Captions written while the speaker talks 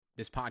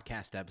This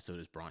podcast episode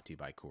is brought to you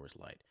by Coors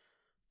Light.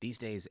 These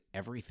days,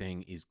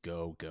 everything is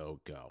go, go,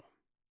 go.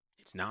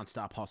 It's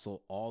nonstop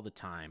hustle all the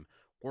time.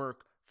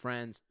 Work,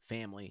 friends,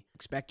 family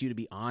expect you to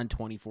be on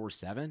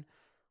 24/7.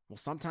 Well,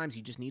 sometimes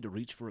you just need to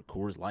reach for a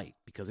Coors Light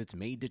because it's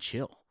made to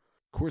chill.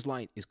 Coors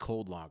Light is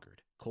cold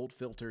lagered, cold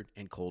filtered,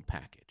 and cold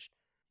packaged.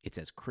 It's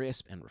as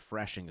crisp and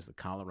refreshing as the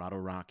Colorado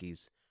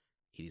Rockies.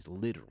 It is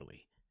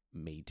literally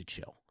made to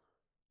chill.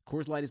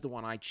 Coors Light is the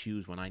one I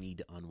choose when I need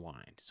to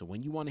unwind. So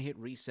when you want to hit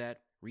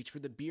reset, reach for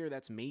the beer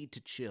that's made to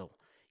chill.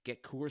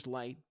 Get Coors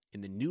Light in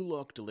the new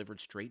look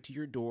delivered straight to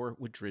your door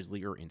with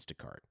Drizzly or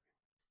Instacart.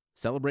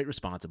 Celebrate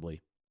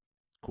responsibly.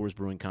 Coors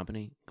Brewing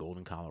Company,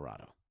 Golden,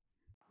 Colorado.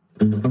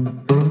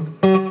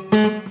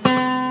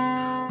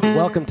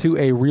 Welcome to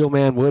a Real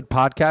Man Wood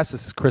podcast.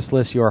 This is Chris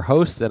Liss, your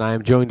host, and I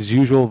am joined as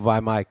usual by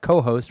my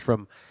co-host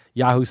from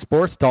Yahoo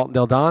Sports, Dalton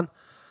Del Don.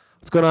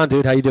 What's going on,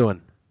 dude? How you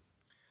doing?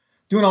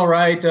 Doing all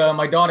right.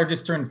 My daughter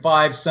just turned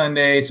 5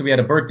 Sunday, so we had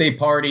a birthday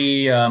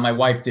party. My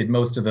wife did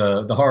most of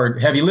the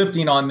hard, heavy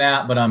lifting on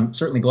that, but I'm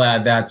certainly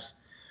glad that's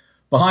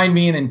behind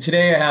me. And then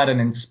today I had an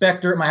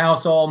inspector at my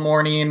house all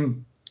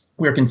morning.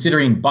 We're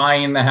considering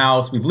buying the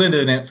house. We've lived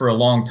in it for a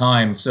long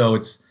time, so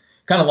it's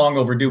kind of long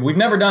overdue. We've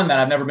never done that.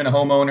 I've never been a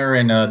homeowner,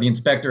 and the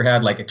inspector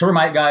had like a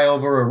termite guy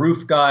over, a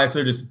roof guy,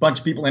 so just a bunch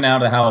of people in and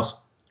out of the house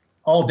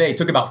all day. It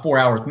took about 4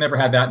 hours. Never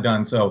had that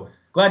done, so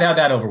glad to have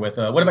that over with.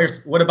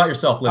 What about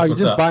yourself, Liz? Are you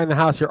just buying the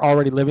house you're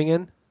already living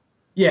in?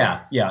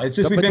 Yeah. It's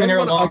just we've been here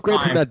a long upgrade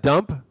time. From that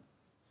dump?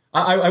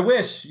 I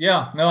wish.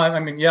 Yeah. No.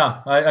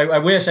 I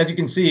wish. As you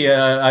can see,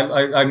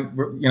 I'm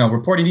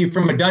reporting to you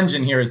from a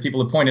dungeon here, as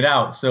people have pointed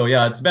out. So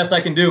yeah, it's the best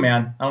I can do,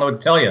 man. I don't know what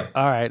to tell you.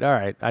 All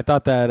right. I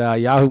thought that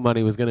Yahoo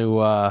money was going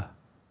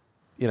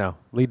to,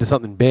 lead to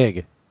something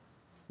big.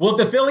 Well,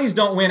 if the Phillies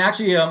don't win,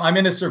 actually, I'm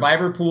in a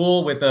survivor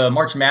pool with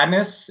March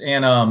Madness,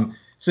 and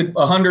so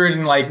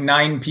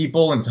 109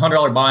 people, and it's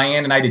 $100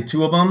 buy-in, and I did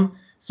 2 of them.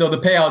 So the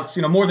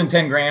payouts, more than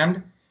 10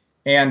 grand.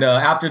 And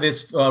after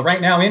this, right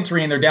now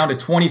entering, they're down to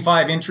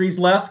 25 entries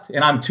left,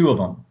 and I'm 2 of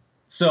them.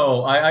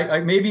 So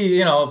I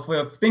maybe,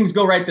 if things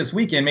go right this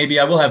weekend, maybe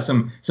I will have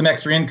some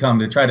extra income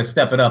to try to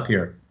step it up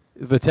here.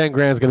 The 10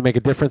 grand is going to make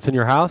a difference in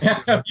your house?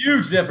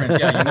 Huge difference.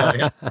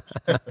 Yeah,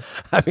 Yeah.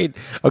 I mean,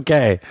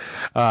 okay.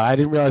 I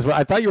didn't realize.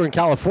 I thought you were in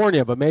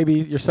California, but maybe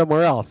you're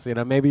somewhere else.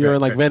 Maybe you're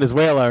in like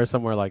Venezuela or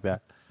somewhere like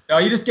that. No,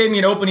 you just gave me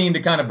an opening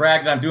to kind of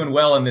brag that I'm doing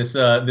well in this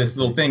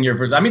little thing here.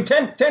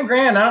 10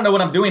 grand. I don't know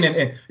what I'm doing,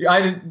 and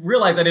I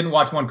realized I didn't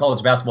watch one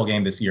college basketball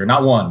game this year,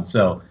 not one.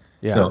 So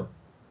yeah.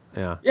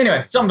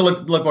 Anyway, something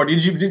to look forward to.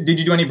 Did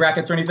you do any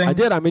brackets or anything? I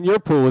did. I'm in your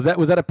pool. Was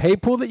that a pay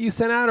pool that you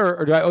sent out,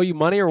 or do I owe you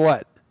money or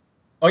what?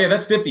 Oh yeah,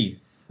 that's 50.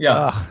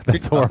 Yeah,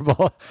 that's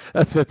horrible.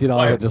 That's $50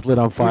 I just lit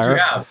on fire. What'd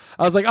you have?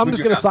 I was like, I'm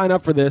just going to sign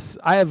up for this.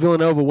 I have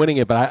Villanova winning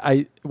it, but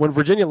I when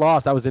Virginia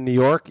lost, I was in New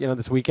York,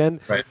 this weekend,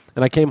 right?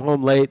 And I came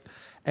home late.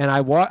 And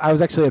I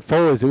was actually at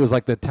Foley's. It was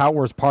like the Tout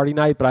Wars party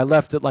night, but I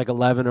left at like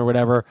 11 or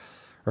whatever,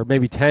 or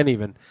maybe 10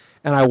 even.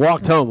 And I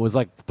walked home. It was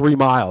like 3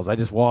 miles. I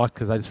just walked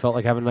because I just felt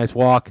like having a nice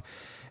walk.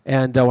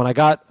 And when I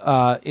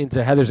got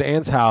into Heather's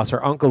aunt's house,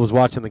 her uncle was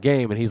watching the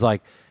game, and he's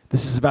like,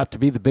 "This is about to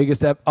be the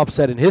biggest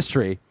upset in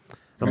history."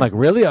 I'm like,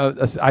 "Really?"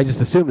 I just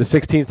assumed the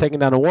 16's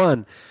taken down to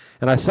 1.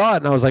 And I saw it,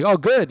 and I was like, "Oh,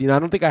 good. I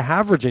don't think I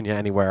have Virginia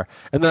anywhere."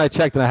 And then I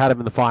checked, and I had them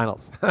in the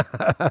finals.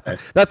 Right.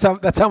 That's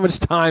how much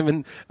time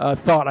and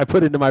thought I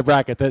put into my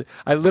bracket. That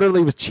I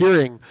literally was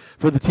cheering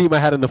for the team I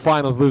had in the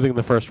finals losing in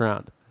the first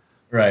round.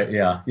 Right.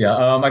 Yeah.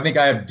 I think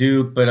I have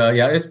Duke, but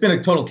it's been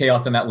a total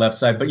chaos on that left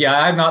side. But yeah,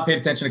 I have not paid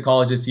attention to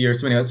college this year,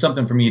 so anyway, it's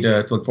something for me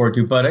to look forward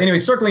to. But anyway,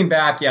 circling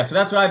back, yeah. So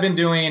that's what I've been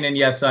doing, and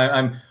yes,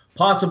 I'm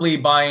possibly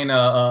buying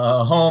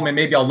a home, and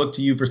maybe I'll look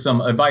to you for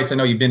some advice. I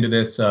know you've been to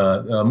this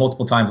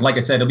multiple times. Like I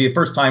said, it'll be the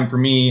first time for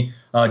me.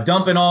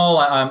 Dump and all,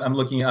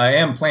 I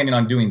am planning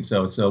on doing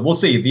so. So we'll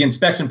see. The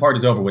inspection part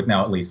is over with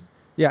now, at least.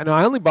 Yeah, no,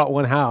 I only bought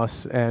one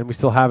house, and we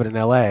still have it in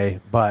L.A.,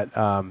 but,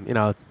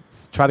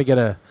 it's try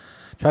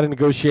to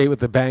negotiate with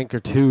the bank or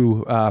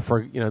two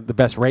for, the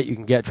best rate you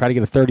can get. Try to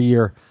get a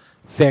 30-year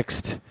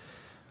fixed.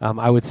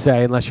 I would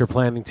say, unless you're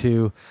planning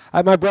to.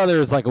 My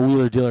brother is like a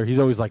wheeler dealer. He's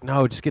always like,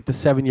 no, just get the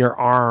 7-year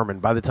arm,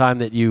 and by the time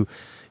that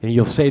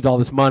you'll saved all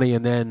this money,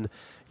 and then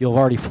you'll have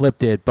already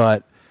flipped it.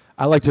 But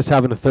I like just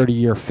having a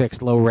 30-year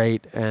fixed low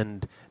rate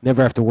and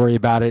never have to worry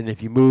about it. And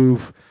if you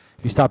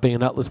stop being a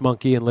nutless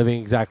monkey and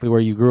living exactly where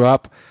you grew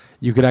up,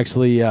 you could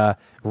actually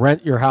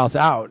rent your house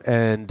out.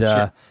 And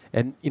sure.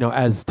 And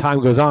as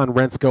time goes on,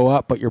 rents go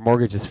up, but your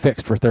mortgage is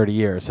fixed for 30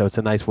 years. So it's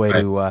a nice way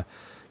to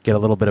get a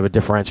little bit of a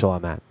differential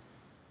on that.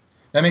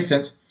 That makes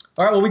sense.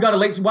 All right, well, we got a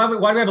late. Why do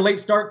we have a late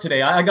start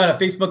today? I got a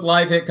Facebook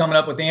Live hit coming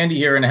up with Andy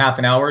here in a half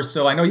an hour,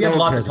 so I know you have a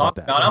lot to talk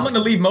about. I'm going to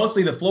leave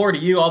mostly the floor to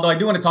you, although I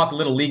do want to talk a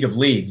little League of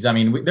Leagues. I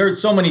mean,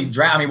 there's so many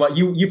drafts. I mean, what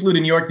you flew to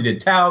New York, you did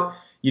Tout,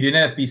 you did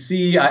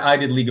NFBC, I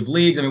did League of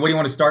Leagues. I mean, what do you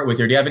want to start with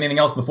here? Do you have anything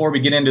else before we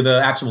get into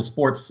the actual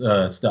sports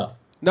stuff?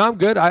 No, I'm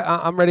good.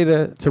 I'm ready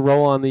to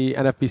roll on the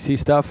NFBC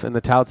stuff and the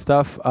Tout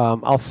stuff.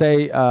 I'll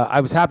say I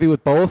was happy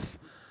with both.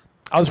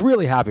 I was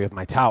really happy with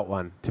my Tout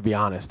one, to be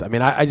honest. I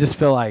mean, I just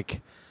feel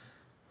like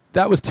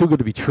that was too good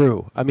to be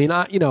true. I mean,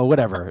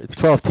 whatever. It's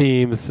 12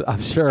 teams.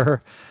 I'm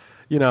sure,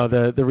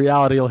 the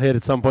reality will hit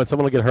at some point.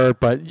 Someone will get hurt.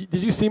 But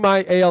did you see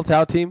my AL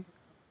Tout team?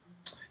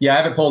 Yeah,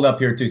 I have it pulled up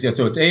here too.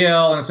 So it's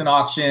AL and it's an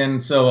auction.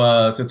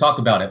 So talk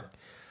about it.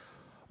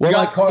 Well,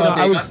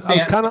 I was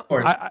kind of.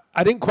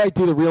 I didn't quite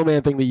do the real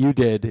man thing that you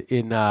did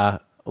in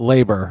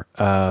labor.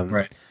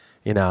 Right.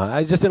 I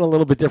was just in a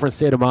little bit different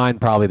state of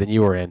mind probably than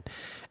you were in,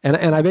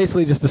 and I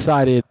basically just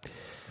decided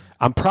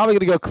I'm probably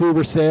going to go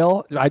Kluber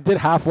Sale. I did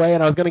halfway,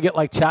 and I was going to get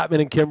like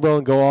Chapman and Kimbrel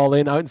and go all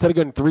in. Instead of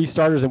going 3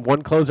 starters and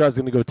 1 closer, I was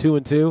going to go 2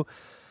 and 2.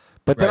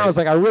 But then I was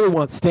like, I really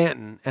want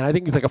Stanton, and I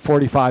think he's like a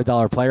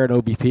 $45 player in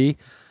OBP.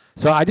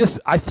 So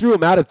I threw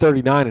him out at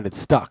 39, and it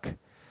stuck.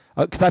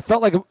 Because I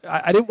felt like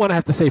I didn't want to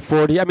have to say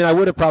 40. I mean, I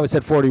would have probably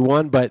said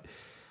 41, but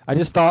I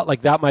just thought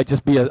like that might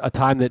just be a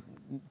time that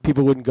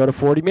people wouldn't go to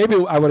 40. Maybe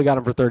I would have got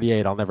him for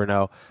 38. I'll never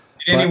know.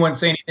 Did anyone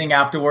say anything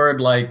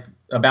afterward, like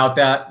about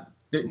that?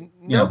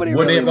 Nobody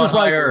really was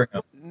like.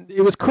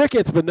 It was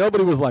crickets, but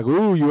nobody was like,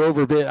 "Ooh, you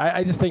overbid."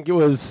 I just think it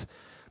was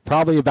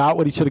probably about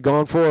what he should have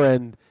gone for,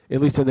 and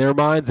at least in their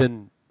minds.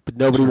 But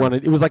nobody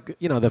wanted. It was like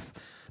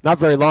not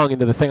very long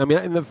into the thing. I mean,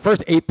 in the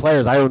first 8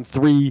 players, I owned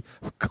 3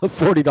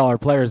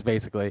 $40 players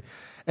basically,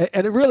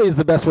 and it really is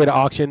the best way to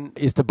auction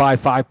is to buy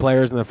 5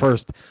 players in the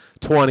first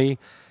 20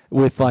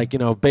 with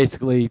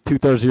basically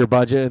 2/3 of your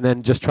budget, and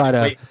then just try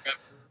to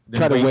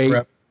wait.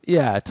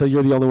 Yeah, till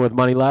you're the only one with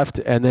money left,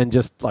 and then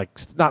just like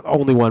not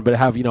only one, but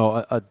have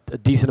a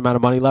decent amount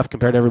of money left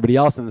compared to everybody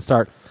else, and then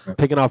start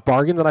picking off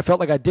bargains. And I felt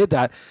like I did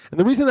that. And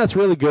the reason that's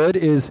really good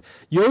is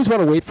you always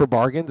want to wait for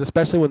bargains,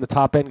 especially when the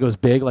top end goes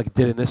big, like it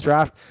did in this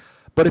draft.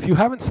 But if you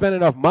haven't spent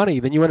enough money,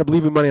 then you end up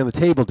leaving money on the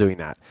table doing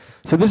that.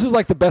 So this is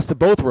like the best of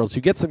both worlds.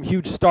 You get some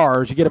huge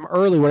stars, you get them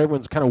early when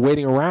everyone's kind of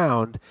waiting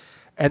around,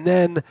 and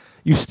then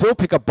you still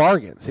pick up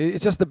bargains.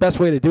 It's just the best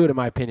way to do it, in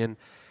my opinion.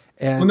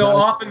 And,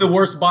 often the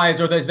worst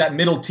buys are that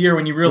middle tier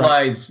when you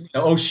realize,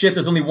 oh shit,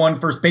 there's only 1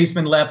 first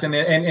baseman left,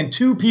 and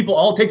 2 people.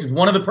 All it takes is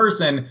one other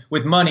person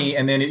with money,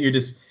 and then you're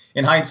just,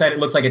 in hindsight, it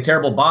looks like a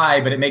terrible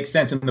buy, but it makes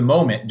sense in the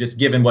moment, just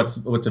given what's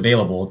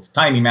available. It's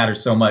timing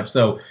matters so much.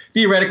 So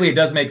theoretically, it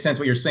does make sense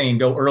what you're saying.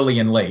 Go early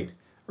and late.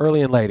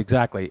 Early and late,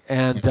 exactly,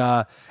 and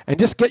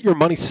just get your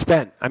money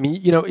spent. I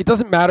mean, it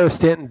doesn't matter if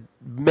Stanton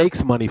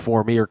makes money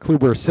for me or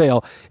Kluber or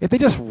Sale. If they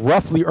just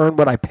roughly earn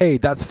what I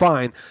paid, that's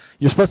fine.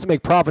 You're supposed to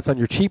make profits on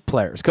your cheap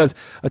players because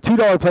a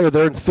 $2 player that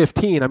earns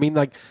 15. I mean,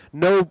 like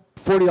no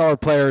 $40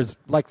 player is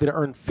likely to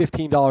earn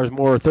 $15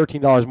 more or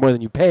 $13 more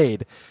than you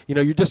paid.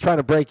 You're just trying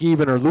to break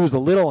even or lose a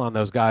little on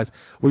those guys.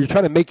 Where you're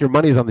trying to make your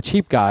monies on the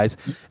cheap guys.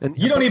 And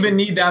you don't even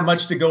need that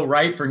much to go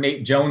right for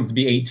Nate Jones to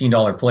be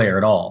 $18 player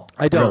at all.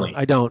 I don't. Really.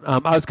 I don't.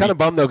 I was kind of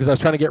bummed though because I was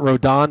trying to get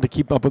Rodon to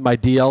keep up with my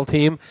DL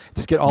team,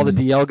 just get all the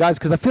DL guys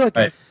because I feel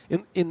like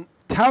in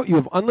Tout, you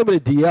have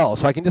unlimited DL,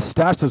 so I can just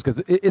stash those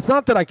because it's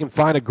not that I can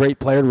find a great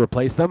player to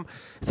replace them.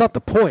 It's not the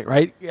point,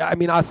 right? I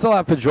mean, I still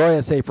have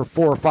Pedroia, say, for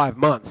 4 or 5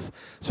 months,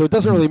 so it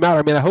doesn't really matter.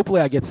 I mean,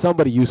 hopefully I get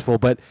somebody useful,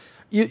 but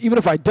even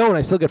if I don't,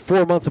 I still get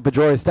 4 months of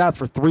Pedroia stats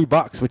for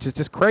 $3, which is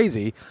just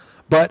crazy.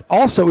 But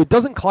also, it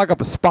doesn't clog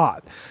up a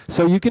spot.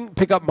 So you can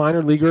pick up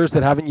minor leaguers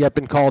that haven't yet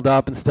been called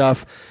up and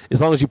stuff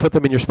as long as you put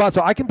them in your spot.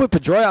 So I can put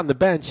Pedroia on the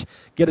bench,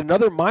 get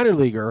another minor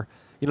leaguer,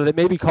 that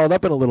may be called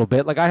up in a little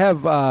bit. Like I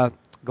have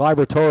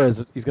Gleyber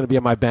Torres, he's going to be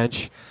on my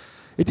bench.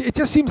 It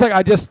just seems like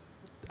I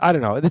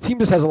don't know. The team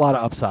just has a lot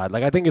of upside.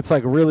 Like I think it's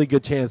like a really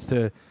good chance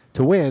to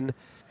win.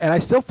 And I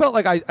still felt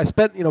like I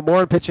spent more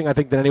on pitching I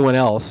think than anyone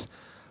else.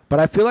 But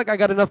I feel like I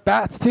got enough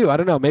bats too. I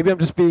don't know. Maybe I'm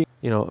just being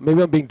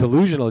maybe I'm being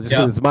delusional just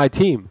because it's my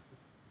team.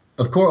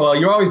 Of course, well,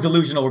 you're always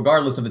delusional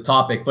regardless of the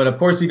topic. But of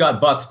course, you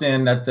got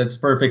Buxton. That's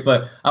perfect.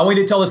 But I want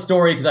you to tell a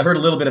story because I heard a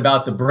little bit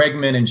about the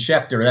Bregman and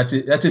Schechter.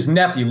 That's his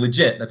nephew,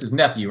 legit. That's his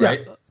nephew,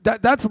 right?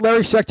 That's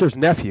Larry Schechter's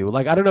nephew.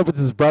 Like, I don't know if it's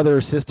his brother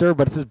or sister,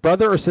 but it's his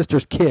brother or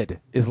sister's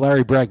kid is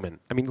Larry Bregman.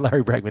 I mean,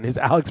 Larry Bregman is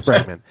Alex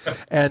Bregman.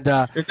 And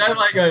is that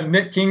like a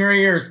Nick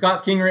Kingery or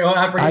Scott Kingery? Oh,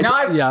 I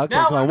forget.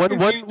 Come on.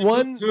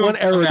 One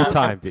error at a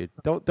time, dude.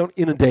 Don't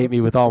inundate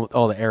me with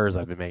all the errors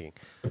I've been making.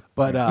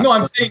 But no,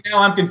 I'm saying now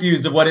I'm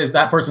confused of what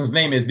that person's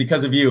name is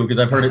because of you, because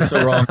I've heard it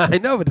so wrong. I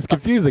know, but it's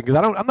confusing because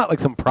I'm not like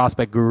some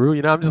prospect guru.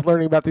 I'm just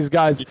learning about these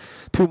guys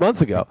 2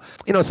 months ago.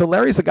 So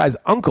Larry's the guy's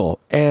uncle,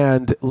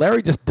 and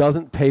Larry just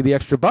doesn't pay the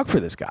extra buck for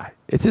this guy.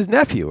 It's his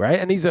nephew, right?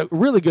 And he's a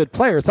really good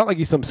player. It's not like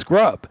he's some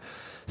scrub.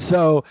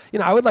 So,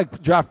 I would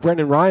like draft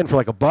Brendan Ryan for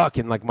like $1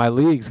 in like my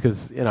leagues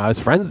because, I was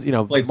friends,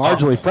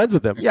 marginally friends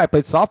with him. Yeah, I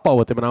played softball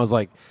with him, and I was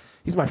like,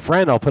 he's my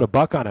friend. I'll put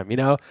 $1 on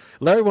him.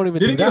 Larry won't even.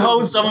 Didn't you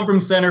host someone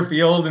from center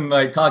field and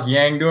like talk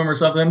Yang to him or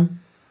something?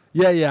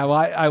 Yeah. Well,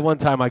 I one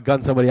time I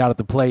gunned somebody out at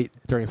the plate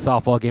during a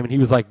softball game, and he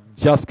was like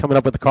just coming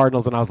up with the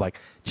Cardinals, and I was like,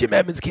 Jim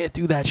Edmonds can't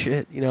do that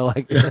shit.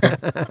 Like.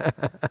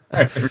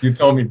 I remember you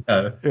told me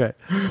that. Right.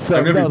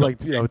 So that was like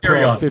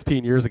 12,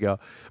 15 years ago.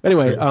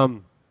 Anyway,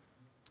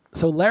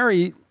 so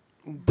Larry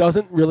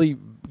doesn't really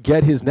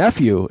get his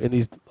nephew in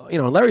these.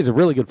 Larry's a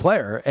really good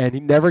player, and he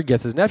never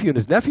gets his nephew, and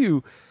his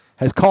nephew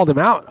has called him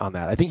out on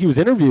that. I think he was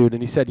interviewed,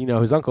 and he said,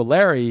 his Uncle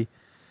Larry,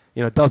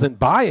 doesn't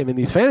buy him in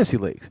these fantasy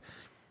leagues.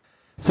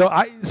 So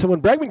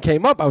when Bregman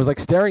came up, I was like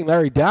staring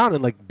Larry down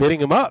and like bidding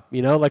him up,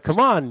 like, come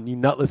on, you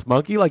nutless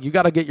monkey, like you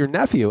got to get your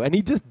nephew. And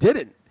he just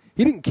didn't.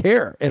 He didn't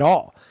care at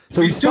all.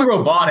 So he's too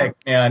robotic,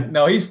 man.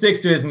 No, he sticks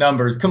to his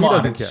numbers. Come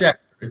on, it's check.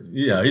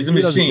 Yeah, he's a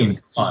machine.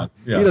 Come on.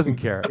 Yeah. He doesn't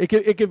care.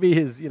 It could be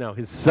his,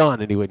 his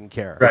son, and he wouldn't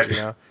care. Right.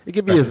 It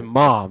could be his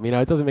mom.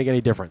 It doesn't make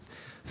any difference.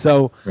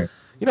 So, right.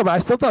 But I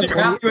still thought. So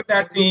you're happy with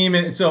that team,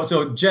 and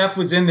so Jeff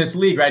was in this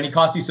league, right? And he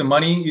cost you some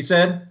money. You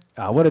said.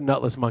 What a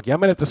nutless monkey. I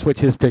might have to switch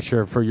his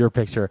picture for your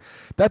picture.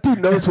 That dude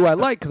knows who I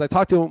like because I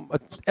talk to him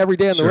every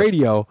day on the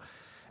radio.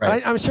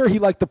 Right. I'm sure he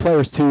liked the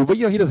players too, but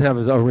he doesn't have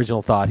his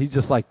original thought. He's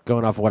just like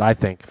going off of what I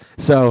think.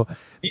 So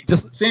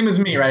just same as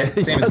me, right?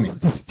 Same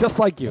as me. It's just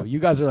like you. You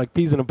guys are like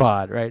peas in a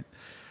pod, right?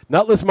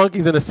 Nutless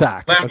monkeys in a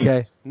sack. Lemons.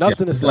 Okay,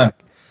 nuts in a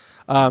sack.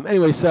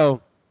 Anyway,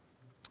 so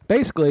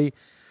basically,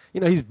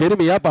 he's bidding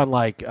me up on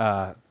like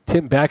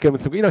Tim Beckham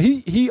and some.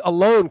 He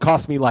alone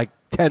cost me like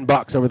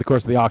 $10 over the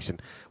course of the auction,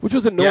 which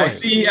was annoying. Yeah, I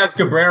see he has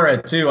Cabrera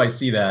too. I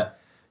see that.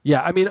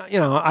 Yeah, I mean,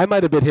 I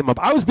might have bid him up.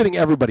 I was bidding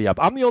everybody up.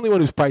 I'm the only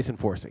one who's price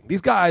enforcing.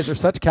 These guys are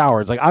such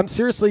cowards. Like, I'm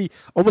seriously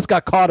almost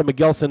got caught in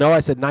Miguel Sano. I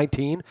said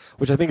 19,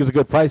 which I think is a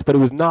good price, but it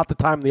was not the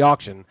time of the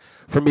auction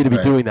for me to be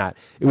doing that.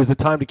 It was the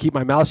time to keep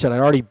my mouth shut. I'd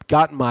already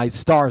gotten my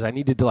stars. I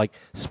needed to, like,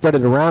 spread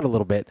it around a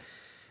little bit.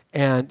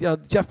 And,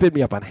 Jeff bid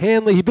me up on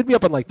Hanley. He bid me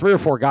up on, like, 3 or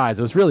 4 guys.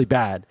 It was really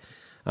bad.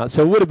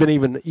 So it would have been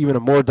even a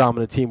more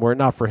dominant team were it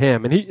not for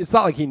him. And it's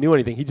not like he knew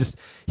anything.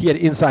 He had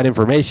inside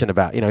information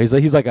about,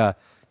 he's like a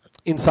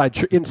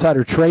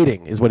insider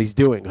trading is what he's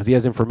doing because he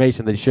has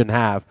information that he shouldn't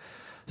have.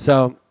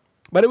 So,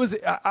 but it was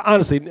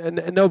honestly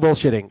no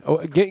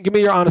bullshitting. Give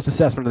me your honest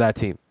assessment of that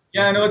team.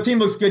 Yeah, I know the team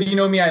looks good. You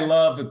know me, I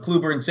love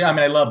Kluber and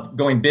I love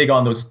going big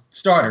on those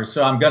starters,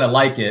 so I'm gonna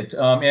like it.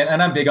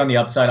 And I'm big on the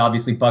upside.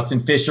 Obviously,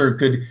 Buxton Fisher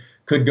could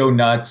go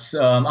nuts.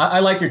 I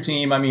like your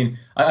team. I mean,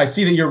 I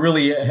see that you're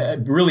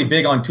really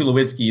big on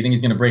Tulowitzki. You think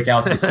he's going to break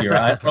out this year.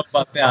 I don't know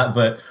about that,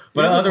 but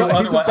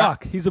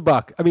he's a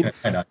buck. I mean,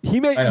 he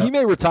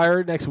may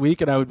retire next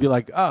week, and I would be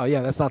like, oh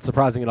yeah, that's not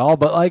surprising at all.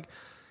 But like,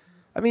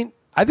 I mean,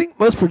 I think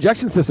most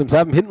projection systems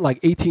have him hitting like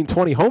 18,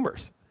 20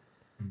 homers.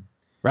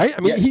 Right?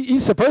 I mean,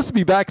 he's supposed to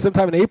be back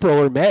sometime in April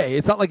or May.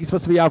 It's not like he's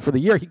supposed to be out for the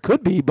year. He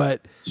could be,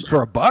 but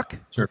for a buck?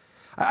 Sure.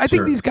 I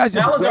think these guys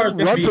just run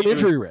from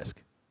injury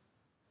risk.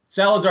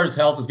 Salazar's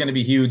health is going to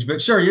be huge,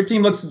 but sure, your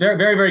team looks very,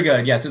 very, very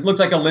good. Yes, it looks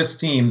like a list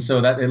team, so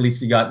that at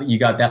least you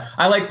got that.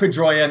 I like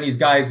Pedroia and these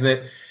guys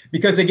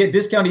because they get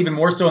discounted even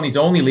more so in these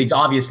only leagues,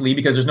 obviously,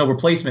 because there's no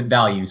replacement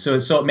value. So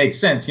it makes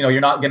sense.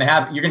 You're going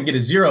to get a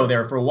zero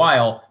there for a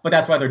while, but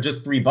that's why they're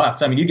just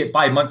 $3. I mean, you get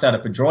 5 months out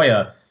of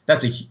Pedroia,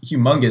 that's a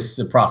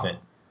humongous profit.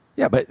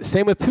 Yeah, but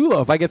same with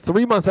Tulo. If I get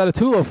 3 months out of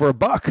Tulo for a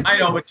buck. I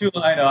know, but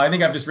Tulo, I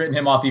think I've just written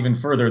him off even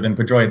further than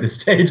Pedroia at this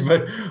stage,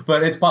 but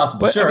it's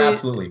possible. But, sure,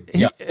 absolutely.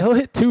 He'll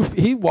hit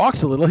he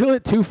walks a little. He'll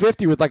hit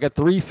 250 with like a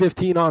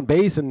 315 on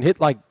base and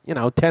hit like,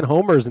 10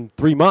 homers in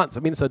 3 months.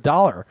 I mean, it's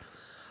 $1.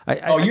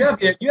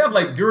 You have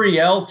like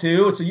Gurriel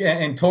too,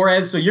 and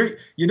Torres. So you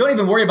don't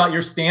even worry about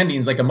your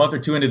standings like a month or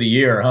two into the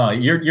year, huh?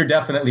 You're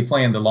definitely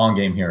playing the long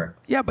game here.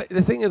 Yeah, but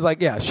the thing is,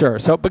 like, yeah, sure.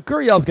 So, but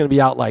Gurriel's going to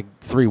be out like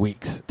 3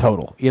 weeks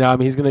total. I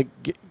mean, he's going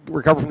to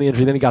recover from the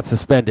injury. Then he got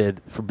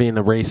suspended for being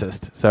a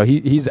racist, so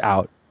he's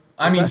out.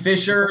 I mean,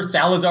 Fisher,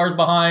 Salazar's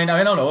behind.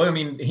 I don't know. I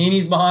mean,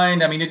 Heaney's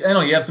behind. I mean, I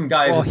know you have some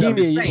guys. Well,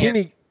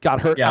 Heaney got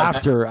hurt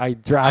after I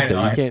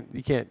drafted.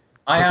 You can't.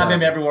 I have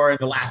him everywhere in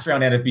the last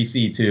round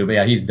NFBC too, but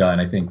yeah, he's done,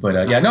 I think. But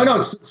it's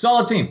a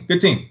solid team, good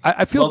team.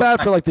 I feel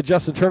bad for like the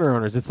Justin Turner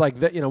owners. It's like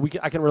that,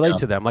 I can relate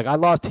to them. Like I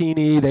lost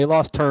Heaney, they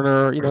lost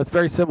Turner. It's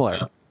very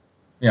similar.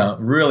 Yeah,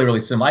 really, really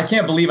similar. I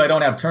can't believe I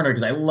don't have Turner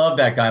because I love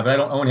that guy, but I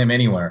don't own him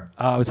anywhere.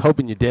 I was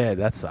hoping you did.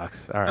 That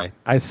sucks. All right,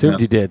 I assumed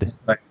you did.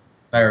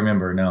 I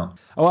remember. No.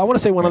 Oh, I want to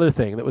say one other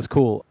thing that was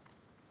cool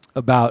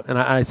about, and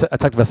I talked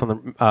about this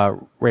on the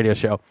radio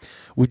show.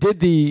 We did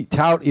the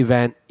Tout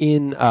event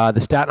in the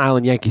Staten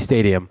Island Yankee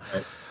Stadium,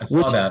 I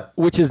saw that.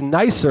 Which is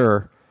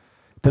nicer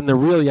than the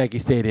real Yankee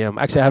Stadium.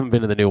 Actually, I haven't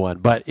been to the new one,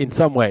 but in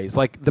some ways,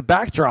 like the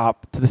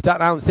backdrop to the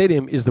Staten Island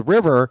Stadium is the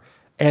river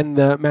and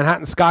the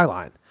Manhattan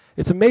skyline.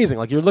 It's amazing.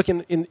 Like you're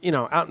looking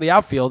out in the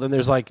outfield, and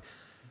there's like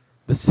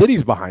the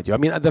city's behind you. I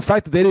mean, the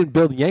fact that they didn't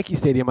build Yankee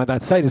Stadium on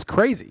that site is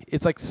crazy.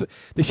 It's like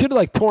they should have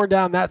like torn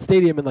down that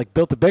stadium and like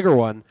built a bigger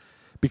one.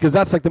 Because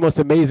that's like the most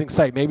amazing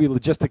site. Maybe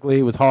logistically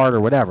it was hard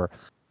or whatever.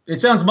 It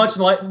sounds much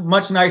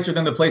nicer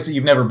than the place that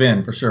you've never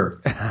been, for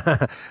sure.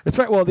 That's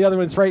right. Well, the other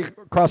one's right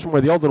across from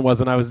where the old one was,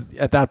 and I was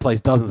at that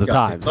place dozens of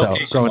times. So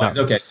growing up.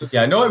 Okay, so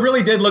yeah, no, it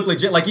really did look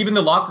legit. Like even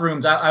the locker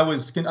rooms, I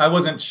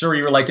wasn't sure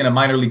you were like in a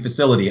minor league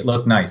facility. It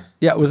looked nice.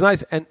 Yeah, it was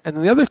nice. And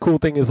the other cool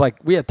thing is like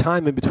we had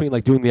time in between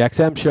like doing the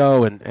XM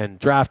show and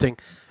drafting,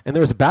 and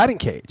there was a batting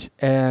cage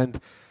and.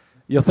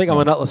 You'll think I'm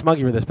a nutless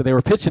monkey for this, but they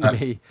were pitching to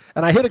me,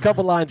 and I hit a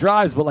couple line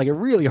drives, but like it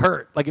really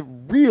hurt. Like it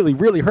really,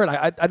 really hurt.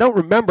 I don't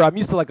remember. I'm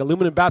used to like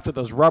aluminum bats with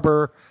those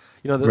rubber,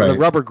 the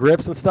rubber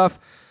grips and stuff.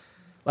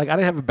 Like I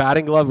didn't have a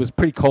batting glove. It was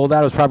pretty cold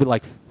out. It was probably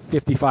like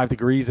 55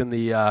 degrees in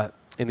the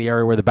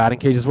area where the batting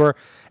cages were.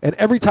 And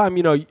every time,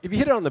 if you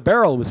hit it on the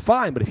barrel, it was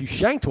fine. But if you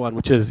shanked one,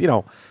 which is,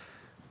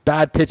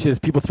 bad pitches,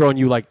 people throwing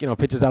you like,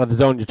 pitches out of the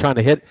zone you're trying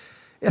to hit.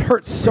 It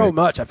hurt so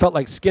much. I felt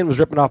like skin was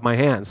ripping off my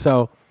hands.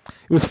 So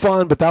it was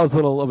fun, but that was a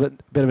little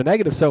bit of a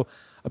negative. So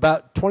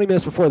about 20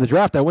 minutes before the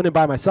draft, I went in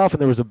by myself,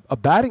 and there was a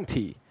batting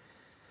tee.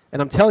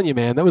 And I'm telling you,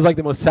 man, that was like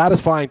the most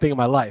satisfying thing in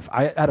my life.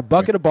 I had a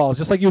bucket of balls,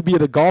 just like you would be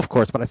at a golf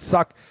course, but I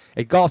suck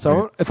at golf.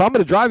 So if I'm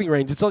at a driving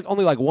range, it's like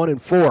only like 1 in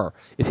 4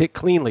 is hit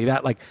cleanly.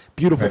 That like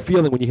beautiful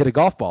feeling when you hit a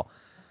golf ball.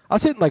 I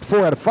was hitting like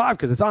 4 out of 5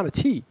 because it's on a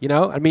tee.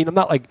 I mean,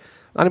 I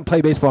didn't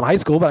play baseball in high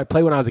school, but I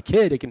played when I was a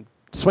kid. I can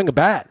swing a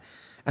bat.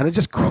 And I'm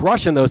just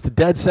crushing those to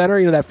dead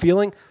center, that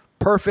feeling.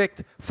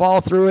 Perfect, follow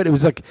through it. It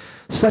was like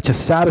such a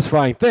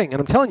satisfying thing.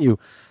 And I'm telling you,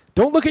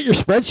 don't look at your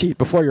spreadsheet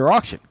before your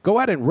auction. Go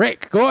out and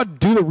rake. Go out and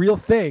do the real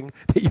thing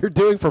that you're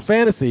doing for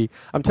fantasy.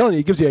 I'm telling you,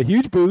 it gives you a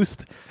huge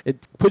boost.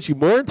 It puts you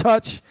more in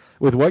touch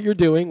with what you're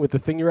doing, with the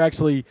thing you're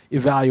actually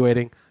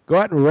evaluating. Go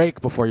out and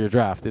rake before your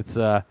draft. It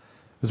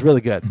was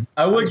really good.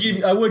 I would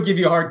give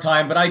you a hard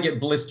time, but I get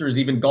blisters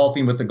even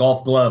golfing with the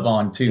golf glove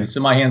on too. Yeah. So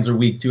my hands are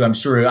weak too. I'm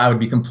sure I would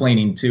be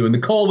complaining too. And the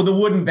cold with the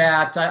wooden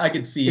bat, I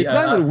could see. It's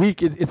not even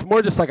weak. It's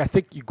more just like I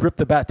think you grip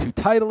the bat too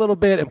tight a little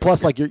bit, and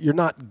plus like you're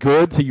not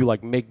good, so you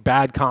like make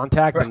bad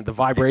contact, and the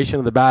vibration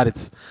of the bat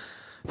it's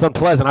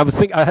unpleasant.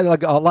 I had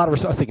like a lot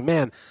of. I was thinking,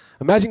 man,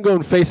 imagine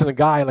going facing a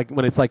guy like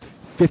when it's like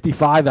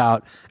 55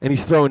 out and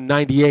he's throwing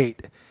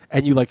 98.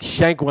 And you like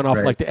shank one off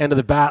like the end of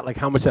the bat, like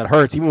how much that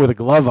hurts, even with a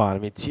glove on. I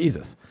mean,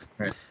 Jesus.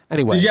 Right.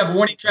 Anyway. Did you have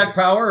warning track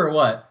power or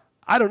what?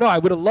 I don't know. I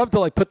would have loved to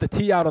like put the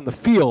tee out on the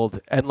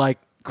field and like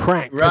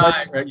crank.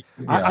 Right.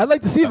 Yeah. I'd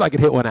like to see if I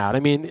could hit one out.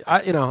 I mean,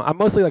 I'm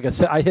mostly like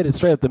I hit it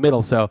straight up the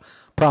middle, so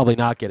probably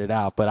not get it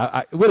out. But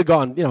I would have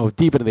gone,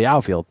 deep into the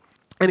outfield.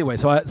 Anyway,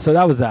 so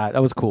that was that.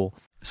 That was cool.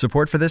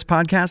 Support for this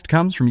podcast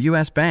comes from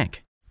U.S.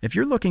 Bank. If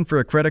you're looking for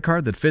a credit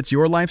card that fits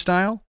your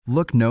lifestyle,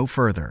 look no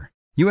further.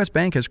 U.S.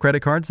 Bank has credit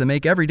cards that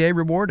make every day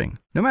rewarding,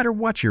 no matter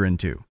what you're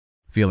into.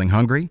 Feeling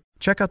hungry?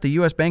 Check out the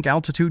U.S. Bank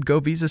Altitude Go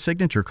Visa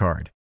Signature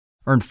Card.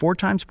 Earn 4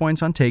 times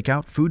points on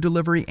takeout, food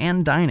delivery,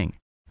 and dining.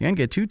 And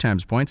get 2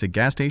 times points at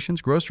gas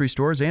stations, grocery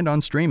stores, and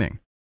on streaming.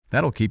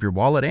 That'll keep your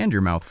wallet and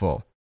your mouth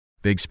full.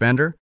 Big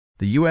spender?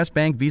 The U.S.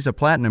 Bank Visa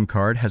Platinum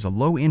Card has a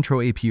low intro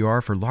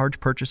APR for large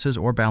purchases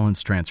or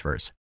balance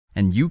transfers.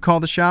 And you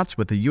call the shots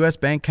with the U.S.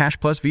 Bank Cash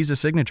Plus Visa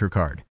Signature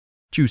Card.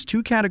 Choose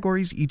 2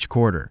 categories each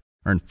quarter.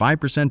 Earn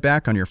 5%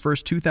 back on your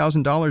first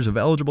 $2,000 of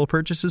eligible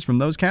purchases from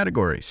those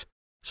categories.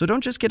 So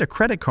don't just get a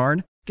credit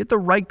card, get the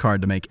right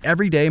card to make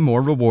every day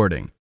more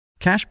rewarding.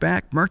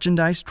 Cashback,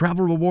 merchandise,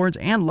 travel rewards,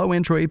 and low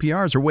intro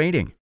APRs are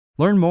waiting.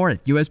 Learn more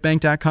at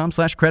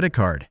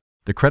usbank.com/creditcard.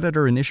 The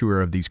creditor and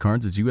issuer of these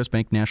cards is U.S.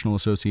 Bank National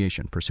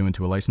Association, pursuant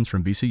to a license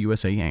from Visa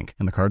USA Inc.,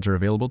 and the cards are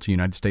available to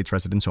United States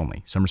residents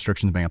only. Some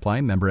restrictions may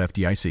apply. Member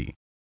FDIC.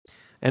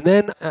 And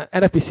then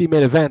NFBC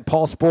main event,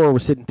 Paul Sporer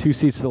was sitting 2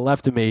 seats to the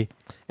left of me,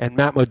 and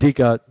Matt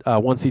Modica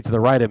 1 seat to the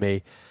right of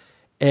me.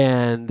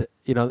 And,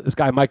 this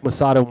guy, Mike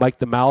Masato, Mike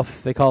the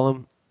Mouth, they call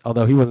him,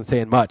 although he wasn't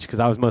saying much because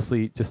I was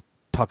mostly just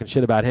talking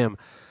shit about him.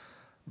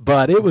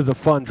 But it was a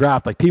fun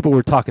draft. Like, people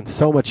were talking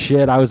so much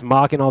shit. I was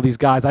mocking all these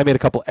guys. I made a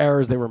couple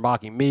errors. They were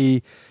mocking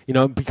me.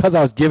 Because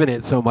I was giving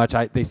it so much,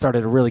 they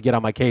started to really get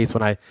on my case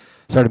when I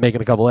started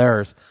making a couple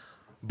errors.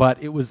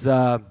 But it was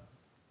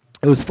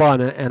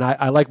fun, and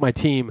I like my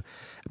team.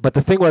 But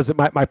the thing was,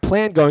 my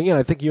plan going in,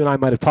 I think you and I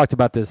might have talked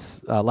about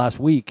this last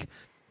week,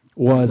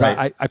 was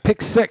I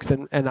picked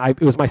 6th, and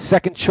it was my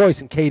second choice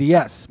in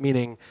KDS,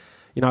 meaning,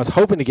 I was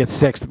hoping to get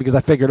 6th because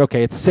I figured,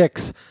 okay, it's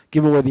 6,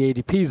 given where the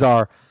ADPs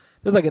are,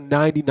 there's like a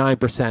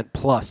 99%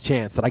 plus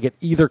chance that I get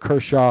either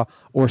Kershaw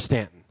or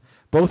Stanton.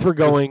 Both were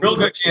going. There's a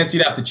real good chance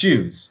you'd have to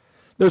choose.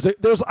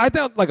 I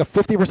thought like a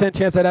 50%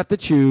 chance I'd have to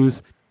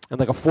choose, and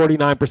like a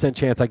 49%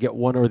 chance I get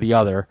one or the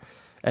other,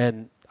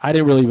 and I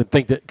didn't really even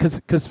think that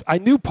because I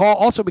knew Paul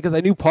also because I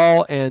knew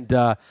Paul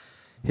and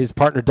his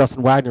partner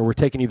Dustin Wagner were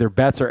taking either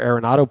Betts or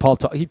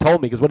Arenado. He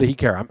told me because what did he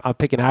care? I'm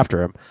picking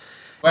after him.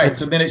 Right. And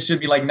so then it should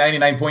be like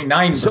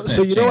 99.9%.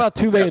 So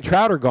Altuve and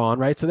Trout are gone,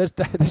 right? So there's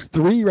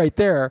 3 right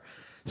there.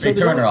 So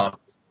Turner on.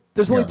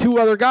 There's only 2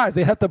 other guys.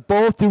 They have to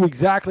both do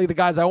exactly the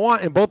guys I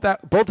want, and both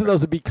of those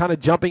would be kind of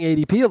jumping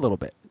ADP a little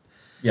bit.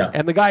 Yeah.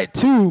 And the guy at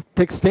 2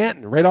 picked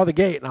Stanton right out of the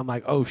gate, and I'm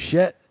like, oh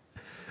shit.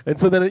 And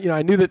so then,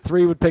 I knew that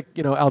 3 would pick,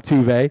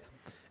 Altuve.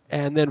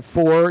 And then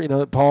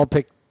 4, Paul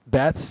picked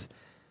Betts.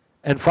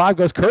 And 5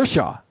 goes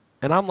Kershaw.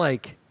 And I'm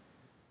like,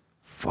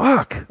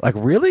 fuck. Like,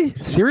 really?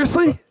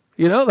 Seriously?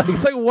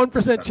 It's like a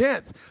 1%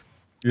 chance.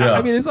 Yeah.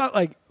 I mean, it's not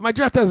like my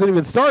draft hasn't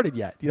even started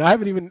yet. I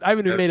haven't even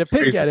made a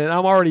pick yet, and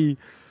I'm already,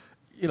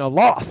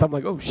 lost. I'm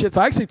like, oh shit.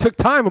 So I actually took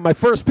time on my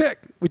first pick,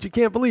 which you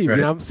can't believe.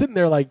 Right. I'm sitting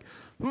there like,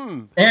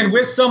 And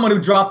with someone who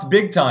dropped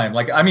big time,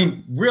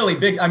 really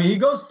big. I mean, he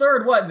goes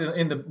 3rd,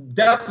 in the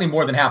definitely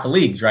more than half of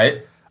leagues,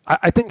 right?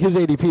 I think his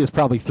ADP is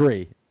probably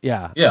 3.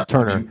 Yeah.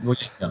 Turner.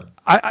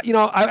 I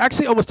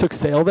actually almost took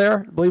Sale there,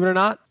 believe it or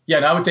not. Yeah,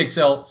 and I would take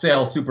Sale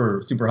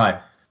super, super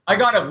high. I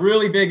got a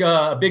really big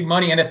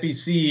money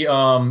NFBC,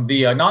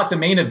 not the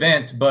main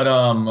event, but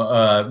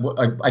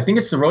I think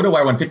it's the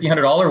RotoWire one,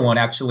 $1,500 one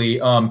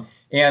actually.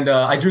 And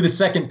I drew the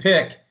second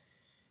pick.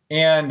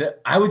 And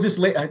I was just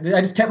I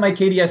just kept my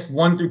KDS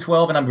 1 through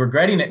 12, and I'm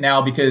regretting it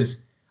now because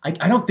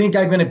I don't think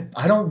I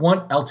don't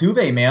want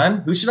Altuve,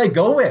 man. Who should I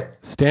go with?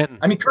 Stanton.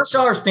 I mean,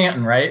 Kershaw or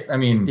Stanton, right? I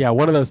mean, yeah,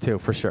 one of those two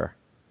for sure.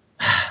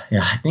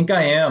 Yeah, I think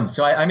I am.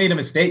 So I made a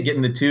mistake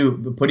getting the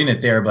 2, putting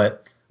it there,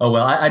 but oh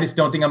well. I just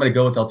don't think I'm going to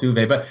go with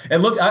Altuve. But it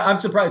looks, I'm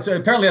surprised. So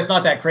apparently that's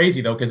not that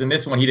crazy though, because in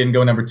this one he didn't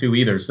go number 2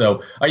 either.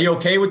 So are you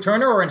okay with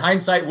Turner, or in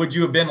hindsight would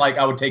you have been like,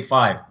 I would take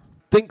 5?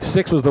 I think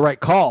 6 was the right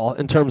call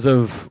in terms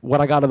of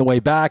what I got on the way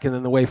back and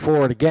then the way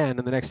forward again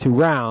in the next 2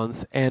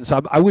 rounds. And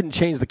so I wouldn't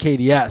change the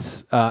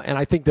KDS. And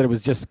I think that it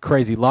was just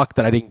crazy luck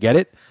that I didn't get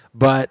it.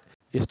 But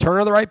is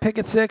Turner the right pick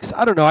at 6?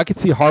 I don't know. I could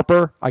see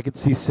Harper. I could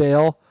see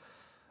Sale.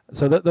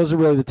 So those are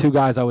really the 2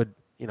 guys I would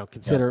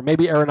consider. Yeah.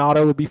 Maybe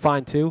Arenado would be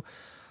fine too.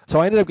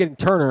 So I ended up getting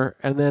Turner.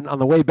 And then on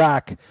the way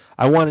back,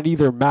 I wanted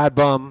either Mad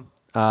Bum,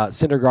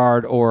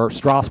 Syndergaard, or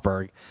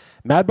Strasburg.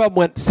 Mad Bum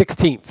went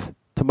 16th.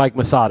 To Mike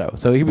Masato.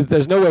 So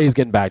there's no way he's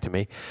getting back to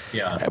me.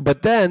 Yeah.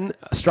 But then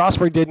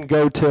Strasburg didn't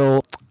go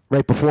till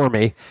right before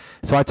me.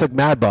 So I took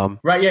Mad Bum.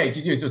 Right, yeah.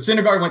 So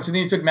Syndergaard went, so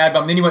then you took Mad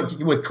Bum. Then you went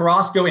with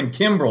Carrasco and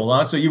Kimbrel.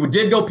 Huh? So you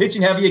did go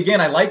pitching heavy again.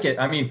 I like it.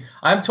 I mean,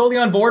 I'm totally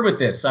on board with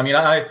this. I mean,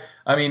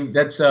 I mean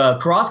that's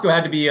Carrasco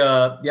had to be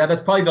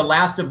that's probably the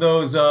last of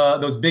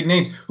those big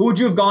names. Who would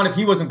you have gone if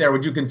he wasn't there?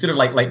 Would you consider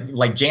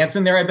like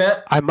Jansen there? I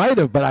bet I might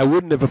have, but I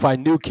wouldn't have if I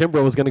knew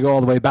Kimbrel was going to go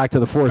all the way back to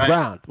the 4th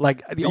round.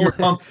 Like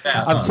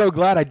I'm so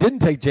glad I didn't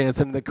take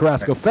Jansen that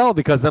Carrasco fell,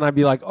 because then I'd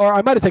be like, or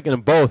I might have taken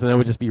them both and it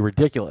would just be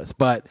ridiculous.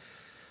 But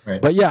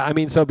yeah, I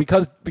mean, so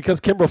because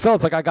Kimbrel fell,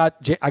 it's like I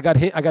got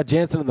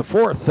Jansen in the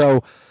 4th.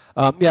 So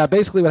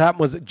basically what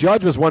happened was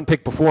Judge was 1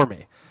 pick before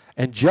me,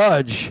 and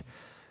Judge.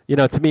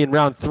 To me in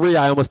round 3,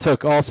 I almost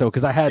took also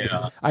because I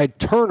had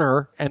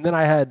Turner and then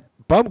I had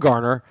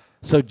Bumgarner,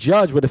 so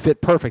Judge would have fit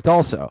perfect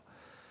also.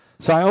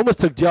 So I almost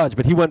took Judge,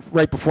 but he went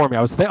right before me.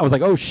 I was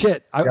like, oh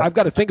shit, I've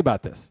got to think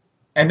about this.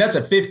 And that's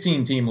a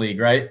 15-team league,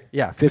 right?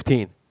 Yeah,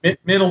 15.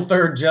 Middle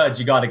third Judge,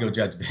 you got to go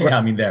Judge. Yeah,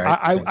 I mean there.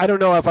 I don't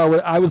know if I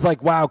would. I was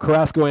like, wow,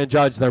 Carrasco and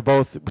Judge, they're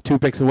both 2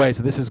 picks away,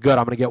 so this is good.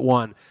 I'm going to get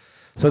 1.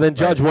 So then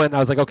Judge went, and I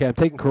was like, okay, I'm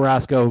taking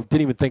Carrasco.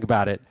 Didn't even think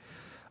about it.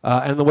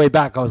 And on the way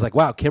back, I was like,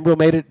 wow, Kimbrel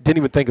made it. Didn't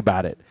even think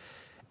about it.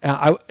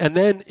 And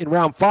then in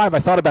round 5, I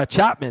thought about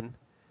Chapman,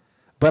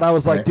 but I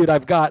was like, dude,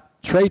 I've got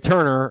Trey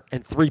Turner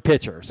and 3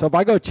 pitchers. So if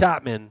I go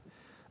Chapman,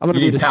 I'm going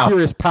to need a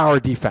serious power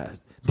defect.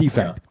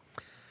 Yeah.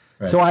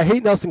 Right. So I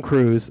hate Nelson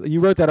Cruz. You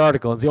wrote that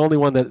article. It's the only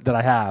one that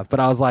I have. But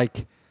I was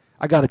like,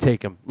 I got to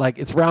take him. Like,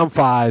 it's round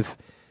 5.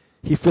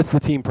 He fits the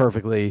team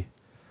perfectly.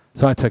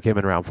 So I took him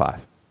in round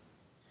 5.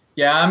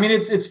 Yeah, I mean,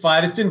 it's fine.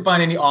 I just didn't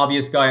find any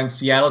obvious guy in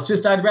Seattle. It's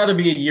just I'd rather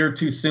be a year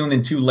too soon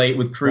than too late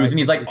with Cruz. And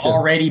he's like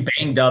already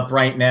banged up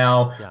right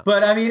now. Yeah.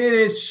 But, I mean, it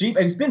is cheap.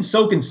 He's been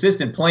so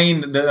consistent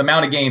playing the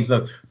amount of games,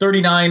 the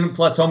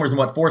 39-plus homers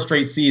in, 4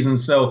 straight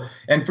seasons. So,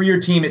 and for your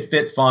team, it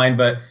fit fine.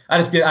 But I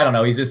don't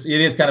know. It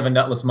is kind of a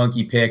nutless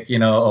monkey pick,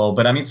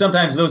 But, I mean,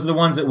 sometimes those are the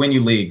ones that win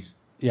you leagues.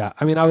 Yeah,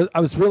 I mean, I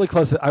was really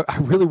close. I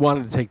really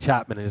wanted to take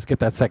Chapman and just get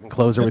that second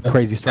closer with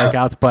crazy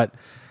strikeouts, but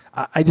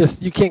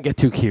you can't get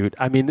too cute.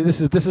 I mean, this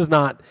is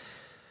not,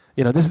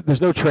 there's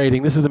no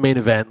trading. This is the main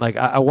event. Like,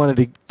 I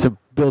wanted to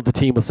build the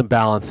team with some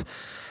balance.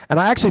 And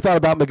I actually thought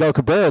about Miguel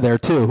Cabrera there,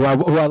 too, who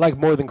I like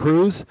more than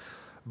Cruz,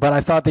 but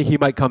I thought that he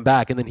might come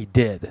back, and then he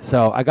did.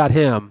 So I got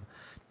him.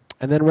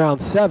 And then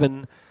round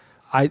 7,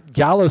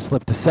 Gallo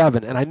slipped to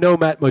 7, and I know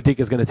Matt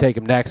Modica is going to take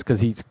him next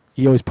because he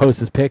always posts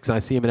his picks, and I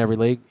see him in every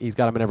league. He's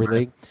got him in every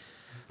league.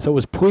 So it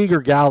was Puig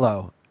or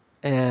Gallo,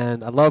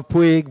 and I love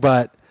Puig,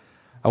 but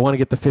I want to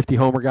get the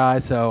 50-homer guy,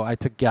 so I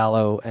took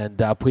Gallo, and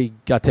Puig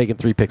got taken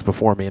 3 picks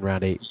before me in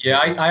round 8. Yeah,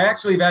 I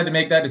actually have had to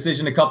make that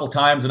decision a couple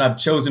times, and I've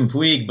chosen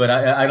Puig, but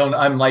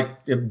I'm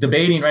like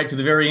debating right to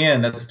the very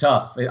end. That's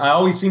tough. I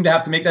always seem to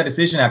have to make that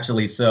decision,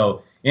 actually.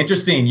 So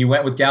interesting. You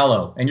went with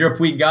Gallo, and you're a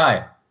Puig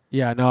guy.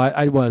 Yeah, no,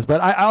 I was,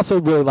 but I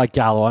also really like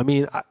Gallo. I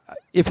mean,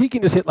 if he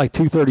can just hit like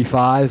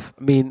 235,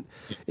 I mean,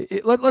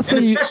 let's say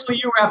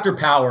especially you're after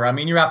power. I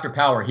mean, you're after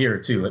power here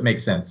too. It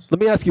makes sense. Let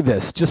me ask you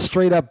this, just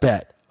straight up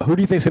bet. Who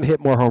do you think is going to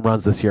hit more home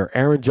runs this year,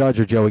 Aaron Judge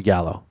or Joey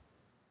Gallo?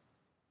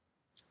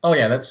 Oh,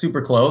 yeah, that's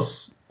super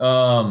close.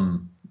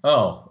 Home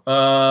run.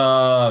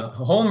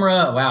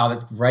 Wow,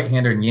 that's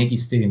right-hander in Yankee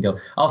Stadium deal.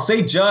 I'll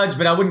say Judge,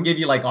 but I wouldn't give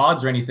you like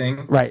odds or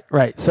anything. Right.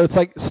 So it's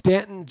like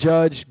Stanton,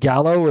 Judge,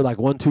 Gallo are like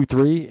 1, 2,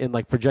 3 in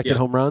like projected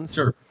home runs.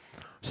 Sure.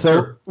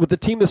 So with the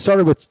team that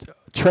started with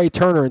Trey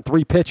Turner and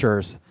 3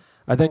 pitchers,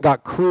 I then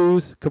got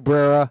Cruz,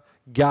 Cabrera,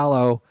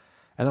 Gallo,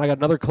 and then I got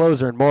another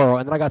closer in Morrow,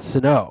 and then I got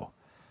Sano.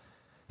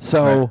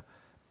 So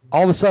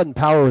all of a sudden,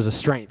 power was a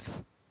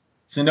strength.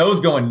 Sano's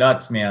going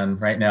nuts, man,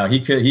 right now. He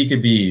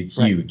could be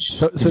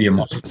huge. Right. So be a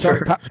monster.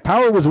 So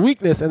power was a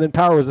weakness, and then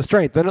power was a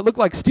strength. Then it looked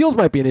like steals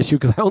might be an issue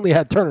because I only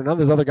had Turner. None of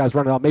those other guys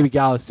running out. Maybe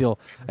Gallo steal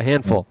a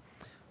handful.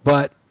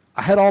 But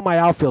I had all my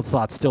outfield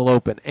slots still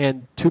open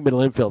and 2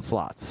 middle infield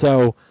slots.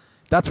 So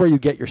that's where you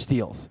get your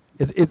steals.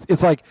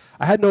 It's like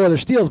I had no other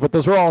steals, but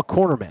those were all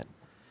cornermen.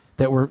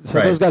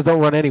 Those guys don't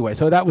run anyway.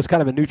 So that was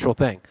kind of a neutral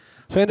thing.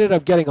 So I ended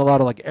up getting a lot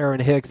of like Aaron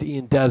Hicks,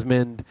 Ian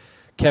Desmond,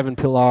 Kevin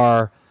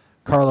Pillar,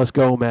 Carlos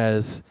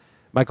Gomez,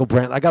 Michael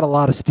Brandt. I got a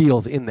lot of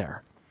steals in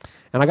there.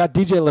 And I got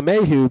DJ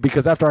LeMahieu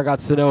because after I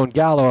got Sano and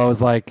Gallo, I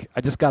was like,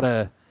 I just got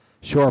to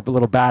shore up a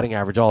little batting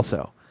average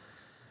also.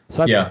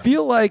 So I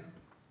feel like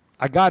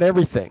I got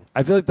everything.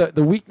 I feel like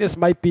the weakness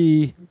might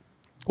be,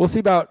 we'll see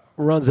about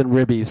runs and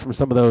ribbies from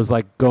some of those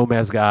like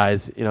Gomez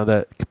guys,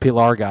 the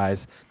Pilar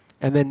guys,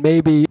 and then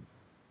maybe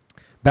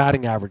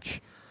batting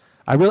average.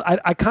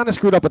 I kind of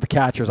screwed up with the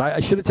catchers.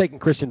 I should have taken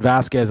Christian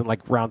Vasquez in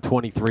like round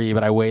 23,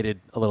 but I waited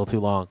a little too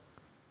long.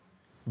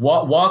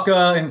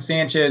 Waka and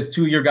Sanchez,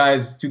 two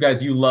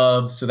guys you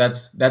love, so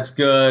that's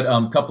good.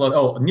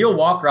 Neil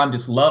Walker, I'm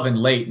just loving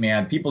late,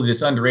 man. People are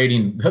just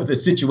underrating the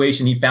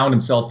situation he found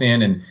himself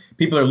in, and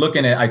people are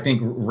looking at, I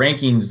think,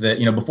 rankings that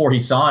before he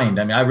signed.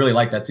 I mean, I really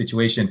like that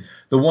situation.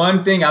 The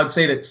one thing I would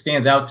say that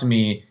stands out to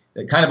me,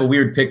 kind of a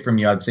weird pick from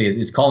you, I'd say,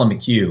 is Colin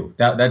McHugh.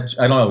 That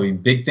I don't know,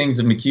 big things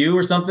of McHugh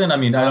or something. I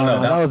mean, I don't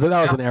know. That was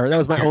an error. That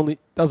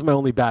was my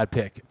only bad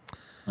pick.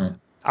 Right.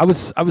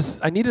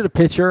 I needed a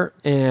pitcher,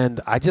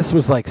 and I just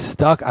was like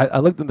stuck. I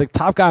looked at the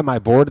top guy on my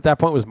board at that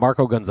point was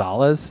Marco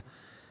Gonzalez,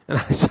 and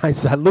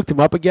I looked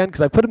him up again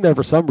because I put him there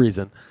for some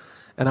reason,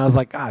 and I was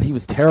like, God, he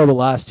was terrible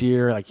last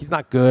year. Like, he's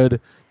not good.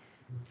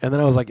 And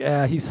then I was like,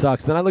 he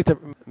sucks. Then I looked at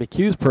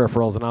McHugh's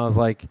peripherals, and I was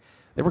like,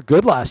 they were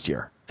good last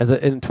year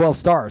in 12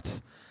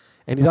 starts,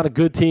 and he's on a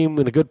good team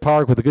in a good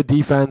park with a good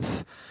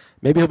defense.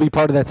 Maybe he'll be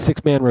part of that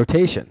 6-man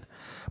rotation.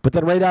 But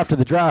then right after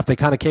the draft, they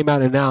kind of came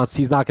out and announced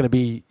he's not going to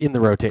be in the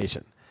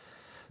rotation.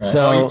 Right.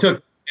 So he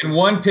took in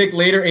one pick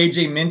later.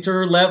 AJ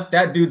Minter left.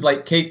 That dude's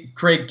like Craig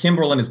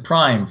Kimbrell in his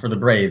prime for the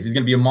Braves. He's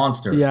going to be a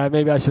monster. Yeah,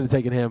 maybe I should have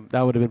taken him.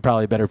 That would have been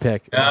probably a better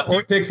pick.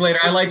 4 picks later,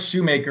 I like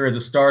Shoemaker as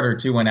a starter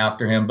too. Went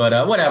after him,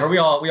 but whatever. We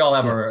all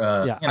have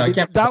our.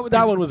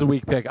 That one was a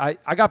weak pick. I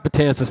got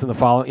Betances in the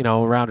following, a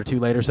round or two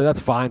later, so that's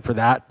fine for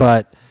that.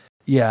 But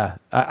yeah,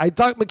 I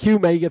thought McHugh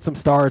may get some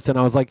starts, and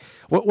I was like,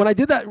 when I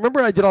did that,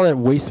 remember I did all that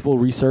wasteful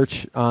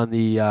research on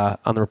the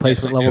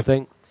replacement level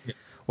thing.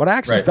 What I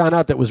actually found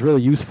out that was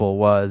really useful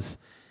was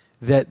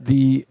that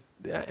this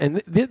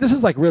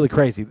is like really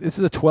crazy. This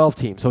is a 12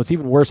 team, so it's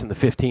even worse than the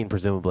 15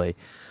 presumably.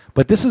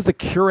 But this is the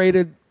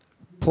curated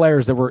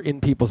players that were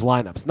in people's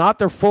lineups, not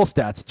their full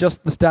stats,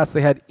 just the stats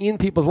they had in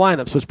people's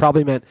lineups, which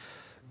probably meant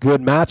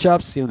good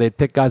matchups. They'd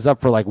pick guys up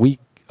for like weak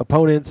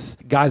opponents,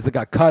 guys that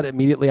got cut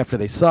immediately after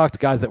they sucked,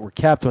 guys that were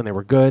kept when they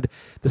were good.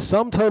 The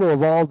sum total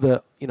of all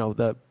the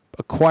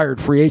acquired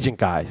free agent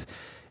guys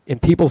in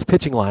people's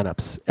pitching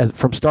lineups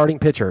from starting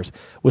pitchers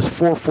was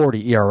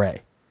 4.40 ERA.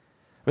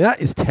 I mean,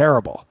 that is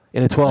terrible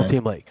in a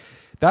 12-team league.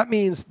 That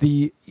means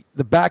the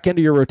back end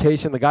of your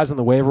rotation, the guys on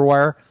the waiver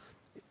wire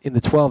in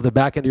the 12, the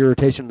back end of your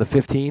rotation in the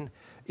 15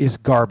 is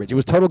garbage. It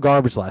was total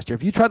garbage last year.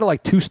 If you tried to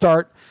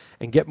two-start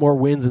and get more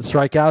wins and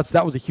strikeouts,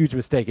 that was a huge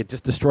mistake. It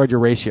just destroyed your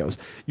ratios.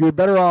 You were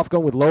better off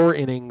going with lower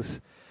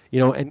innings,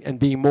 and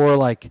being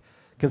more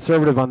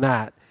conservative on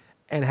that,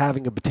 and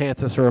having a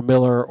Betances or a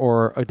Miller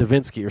or a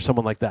Davinsky or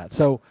someone like that.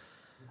 So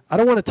I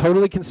don't want to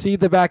totally concede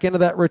the back end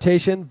of that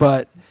rotation,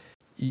 but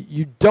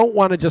you don't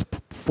want to just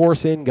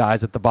force in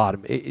guys at the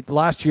bottom.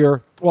 Last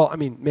year, well, I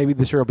mean, maybe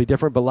this year will be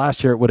different, but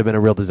last year it would have been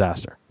a real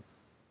disaster.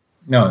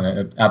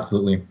 No,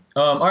 absolutely.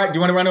 All right, do you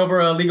want to run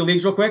over League of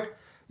Leagues real quick?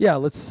 Yeah,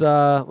 let's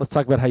talk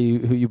about who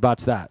you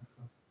botched that.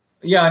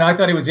 Yeah, and I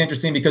thought it was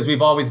interesting because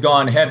we've always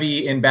gone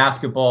heavy in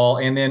basketball,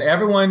 and then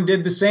everyone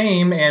did the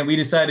same, and we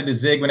decided to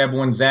zig when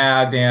everyone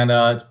zagged, and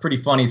it's pretty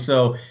funny.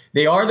 So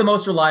they are the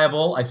most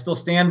reliable. I still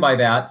stand by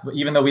that,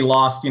 even though we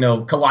lost,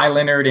 Kawhi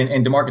Leonard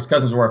and DeMarcus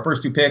Cousins were our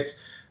first 2 picks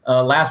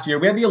last year.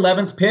 We had the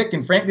 11th pick,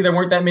 and frankly, there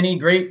weren't that many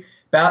great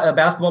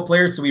basketball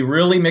players, so we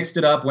really mixed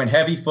it up, went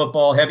heavy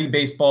football, heavy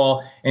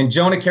baseball, and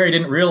Jonah Carey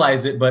didn't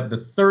realize it, but the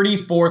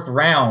 34th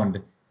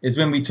round is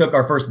when we took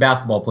our first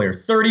basketball player.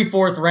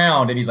 34th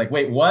round. And he's like,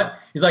 wait, what?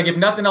 He's like, if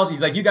nothing else,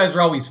 he's like, you guys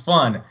are always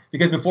fun.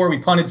 Because before we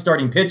punted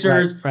starting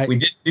pitchers, right. We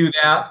didn't do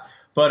that.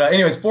 But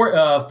anyways,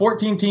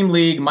 14-team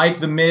league, Mike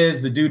the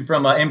Miz, the dude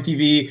from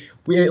MTV,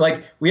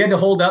 we had to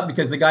hold up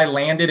because the guy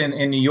landed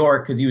in New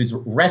York because he was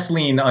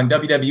wrestling on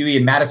WWE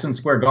in Madison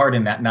Square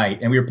Garden that night.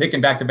 And we were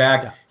picking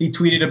back-to-back. Yeah. He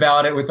tweeted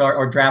about it with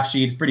our draft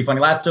sheet. It's pretty funny.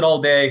 Lasted all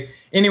day.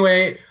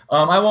 Anyway,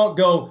 I won't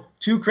go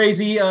too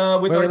crazy with our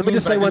team. Let me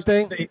just say one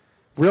thing.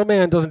 Real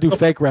man doesn't do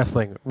fake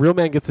wrestling. Real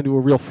man gets into a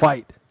real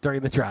fight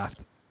during the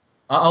draft.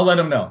 I'll let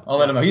him know.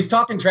 He's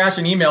talking trash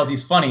in emails.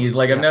 He's funny. He's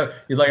like, I've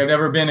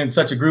never been in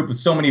such a group with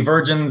so many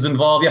virgins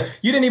involved. Yeah,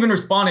 you didn't even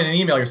respond in an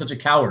email. You're such a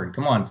coward.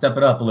 Come on, step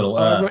it up a little.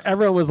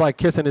 Everyone was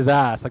kissing his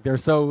ass. They were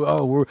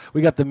so.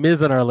 We got the Miz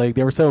in our league.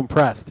 They were so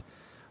impressed.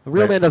 A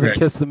real man doesn't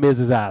kiss the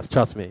Miz's ass.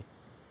 Trust me.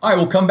 All right,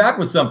 we'll come back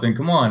with something.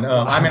 Come on.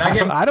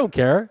 I don't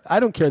care. I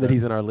don't care that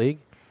he's in our league.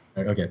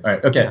 Okay. All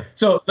right. Okay. Yeah.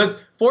 So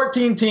let's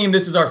 14 team.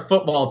 This is our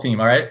football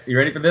team. All right. You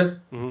ready for this?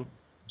 Mm-hmm.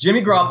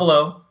 Jimmy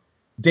Garoppolo,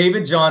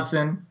 David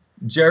Johnson,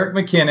 Jerick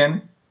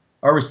McKinnon.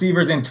 Our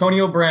receivers: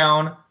 Antonio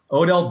Brown,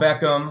 Odell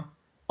Beckham,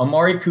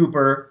 Amari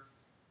Cooper,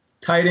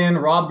 tight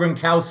end Rob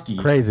Gronkowski.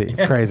 Crazy.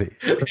 It's crazy.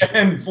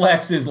 And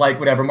flex is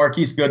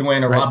Marquise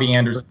Goodwin or Robbie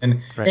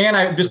Anderson. Right. And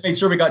I just made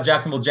sure we got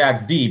Jacksonville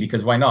Jags D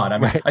because why not? I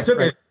mean, I took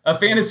a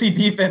fantasy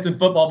defense in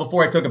football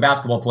before I took a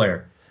basketball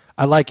player.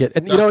 I like it.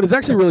 And, it is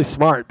actually really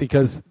smart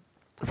because,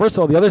 first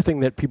of all, the other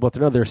thing that people have to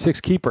know, there are 6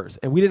 keepers,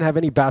 and we didn't have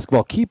any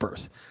basketball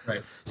keepers.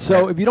 Right.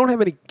 So if you don't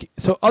have any –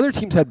 so other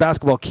teams had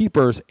basketball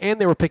keepers, and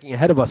they were picking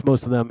ahead of us,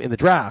 most of them, in the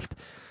draft.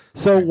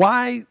 So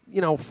why,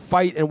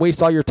 fight and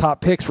waste all your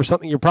top picks for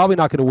something you're probably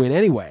not going to win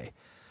anyway?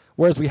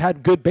 Whereas we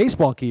had good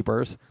baseball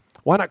keepers,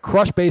 why not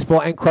crush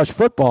baseball and crush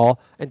football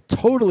and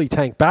totally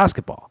tank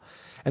basketball?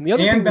 And the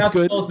other thing that's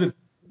good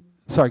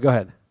 – sorry, go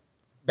ahead.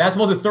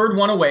 Basketball's the third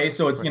one away,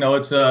 so it's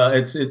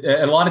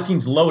a lot of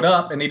teams load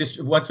up, and they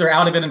just once they're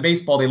out of it in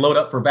baseball, they load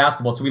up for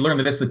basketball. So we learned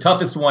that it's the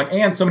toughest one,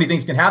 and so many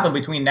things can happen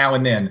between now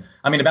and then.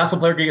 I mean, a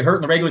basketball player could get hurt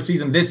in the regular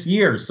season this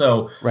year,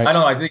 so I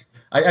don't know.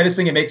 I just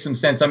think it makes some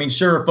sense. I mean,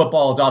 sure,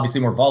 football is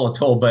obviously more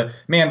volatile, but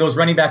man, those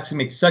running backs can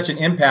make such an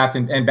impact,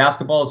 and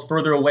basketball is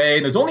further away.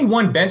 There's only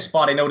one bench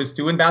spot I noticed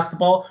too in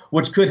basketball,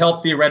 which could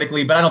help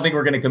theoretically, but I don't think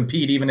we're going to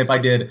compete even if I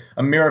did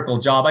a miracle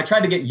job. I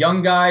tried to get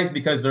young guys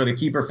because they're the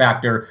keeper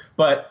factor,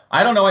 but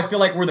I don't know. I feel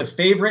like we're the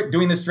favorite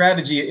doing this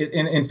strategy.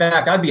 In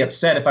fact, I'd be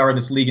upset if I were in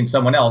this league and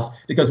someone else,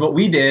 because what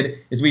we did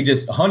is we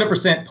just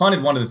 100%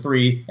 punted one of the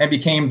 3 and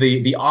became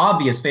the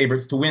obvious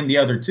favorites to win the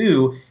other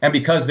 2. And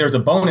because there's a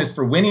bonus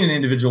for winning an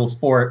individual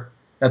sport,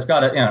 that's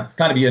got to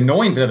kind of be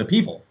annoying to other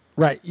people.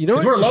 Right.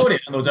 Because we're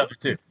loaded on those other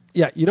 2.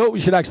 Yeah. You know what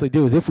we should actually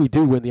do is if we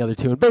do win the other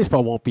 2, and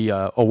baseball won't be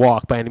a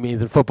walk by any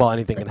means, in football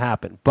anything can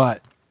happen.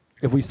 But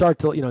if we start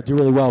to do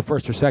really well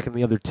first or second in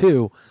the other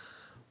 2,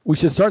 we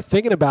should start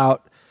thinking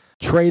about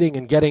trading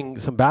and getting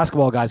some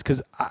basketball guys,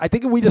 because I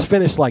think if we just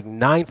finish like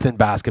 9th in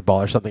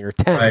basketball or something, or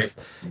 10th,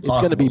 it's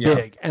going to be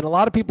big. And a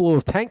lot of people who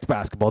have tanked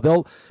basketball,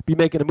 they'll be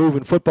making a move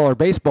in football or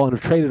baseball and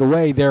have traded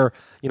away their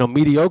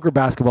mediocre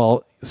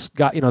basketball.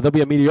 There'll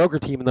be a mediocre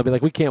team and they'll be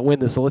like, we can't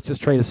win this, so let's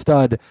just trade a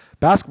stud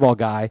basketball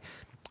guy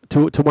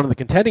to one of the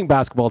contending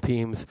basketball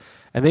teams,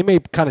 and they may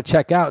kind of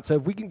check out. So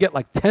if we can get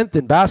like 10th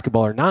in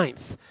basketball or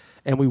 9th,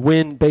 and we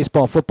win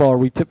baseball, football, or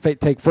we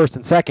take first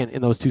and second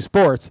in those 2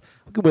 sports,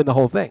 we can win the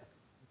whole thing.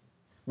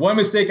 One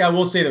mistake I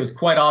will say that was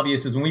quite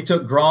obvious is when we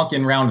took Gronk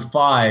in round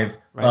 5,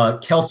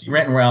 Kelsey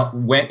went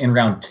in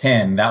round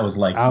 10. That was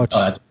like,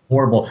 that's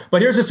horrible.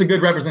 But here's just a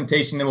good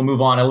representation, then we'll move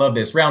on. I love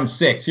this. Round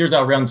 6. Here's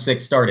how round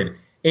 6 started.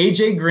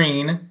 A.J.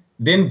 Green,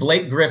 then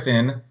Blake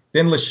Griffin,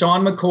 then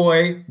LaShawn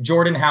McCoy,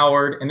 Jordan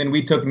Howard, and then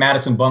we took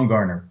Madison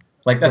Bumgarner.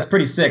 Like, that's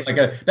pretty sick.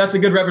 That's a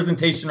good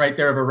representation right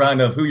there of a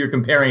run of who you're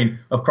comparing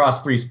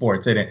across 3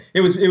 sports. And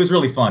it was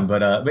really fun.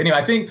 But anyway,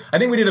 I think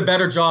we did a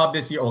better job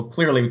this year. Well,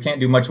 clearly we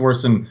can't do much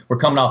worse, and we're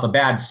coming off a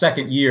bad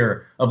second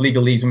year of League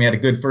of Leagues when we had a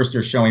good first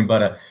year showing.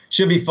 But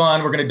should be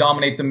fun. We're going to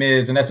dominate the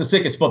Miz, and that's the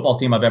sickest football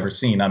team I've ever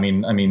seen. I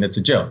mean, it's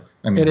a joke.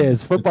 It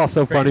is. Football's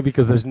so funny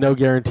because there's no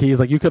guarantees.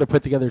 Like, you could have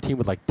put together a team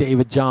with like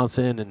David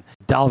Johnson and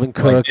Dalvin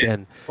Cook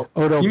and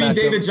Odell. You mean Beckham.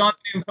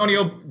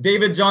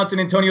 David Johnson,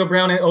 Antonio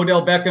Brown, and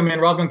Odell Beckham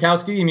and Rob Gronkowski?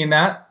 You mean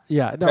that?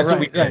 Yeah, no,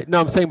 right. No,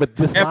 I'm saying, but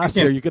this last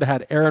year you could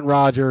have had Aaron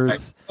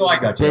Rodgers,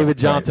 David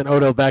Johnson,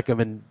 Odell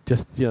Beckham, and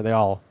just they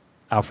all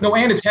out for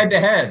and it's head to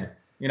head.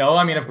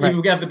 I mean, if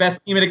we have the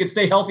best team and it could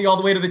stay healthy all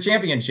the way to the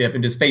championship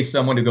and just face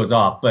someone who goes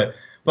off, but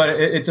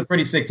it's a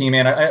pretty sick team,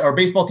 man. Our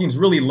baseball team's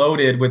really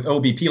loaded with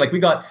OBP. Like, we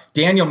got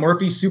Daniel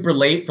Murphy super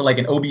late for like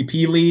an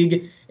OBP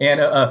league,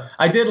 and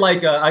I did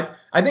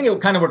I think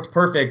it kind of worked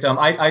perfect.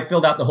 I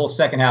filled out the whole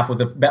second half with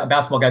the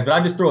basketball guys, but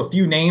I just throw a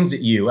few names at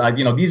you.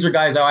 These are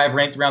guys I have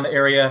ranked around the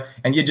area,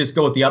 and you just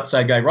go with the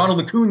upside guy.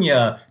 Ronald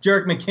Acuna,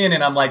 Jerick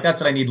McKinnon. I'm like,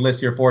 that's what I need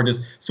lists here for.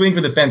 Just swing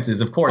for the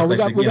fences, of course. We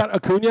got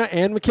Acuna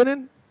and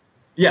McKinnon.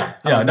 Yeah.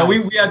 No,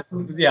 nice. We had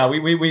some. Yeah,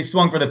 we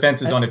swung for the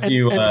fences on a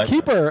few. And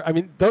keeper. I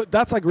mean,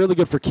 that's like really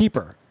good for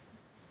keeper.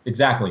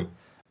 Exactly.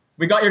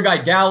 We got your guy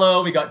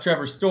Gallo. We got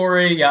Trevor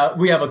Story. Yeah,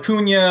 we have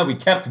Acuna. We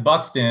kept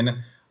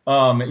Buxton.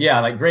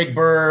 Like Greg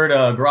Bird,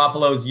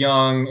 Garoppolo's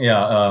young.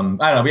 Yeah, I don't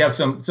know. We have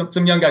some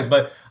young guys,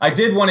 but I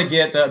did want to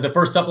get the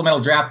first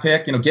supplemental draft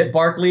pick. Get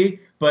Barkley,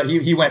 but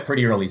he went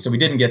pretty early, so we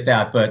didn't get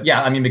that. But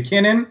yeah, I mean,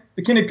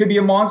 McKinnon could be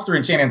a monster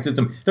in Shanahan's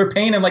system. They're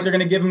paying him like they're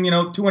going to give him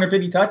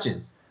 250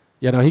 touches.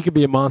 Yeah, no, he could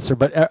be a monster.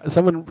 But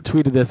someone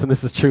tweeted this, and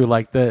this is true.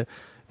 Like the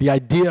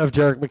idea of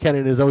Jerick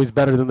McKinnon is always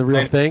better than the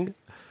real thing.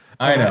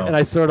 I know, and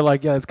I sort of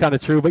like, it's kind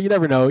of true. But you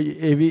never know.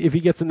 If he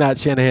gets in that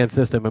Shanahan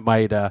system, it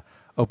might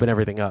open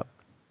everything up.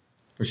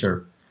 For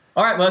sure.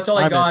 All right, well, that's all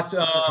I got.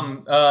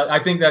 I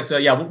think that,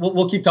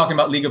 we'll keep talking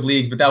about League of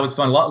Leagues, but that was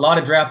fun. A lot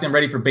of drafting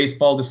ready for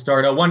baseball to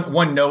start.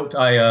 One note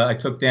I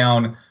took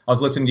down, I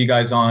was listening to you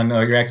guys on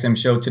your XM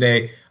show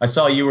today. I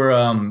saw you were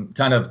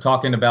kind of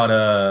talking about,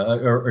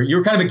 or you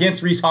were kind of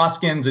against Rhys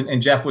Hoskins,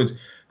 and Jeff was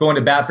going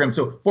to bat for him.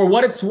 So for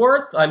what it's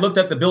worth, I looked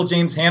at the Bill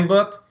James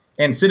handbook,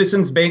 and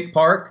Citizens Bank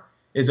Park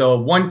is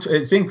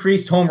it's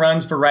increased home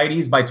runs for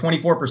righties by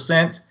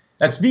 24%.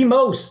 That's the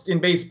most in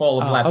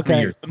baseball of the last 3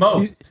 years. The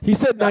most. He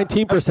said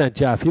 19%,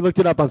 Jeff. He looked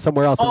it up on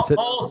somewhere else.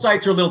 All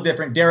sites are a little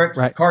different. Derek's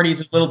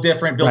Cardi's is a little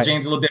different. Bill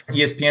James is a little different.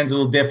 ESPN's a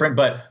little different.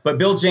 But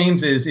Bill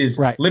James is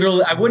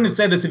literally, I wouldn't have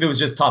said this if it was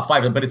just top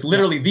 5, but it's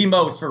literally the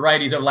most for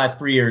righties over the last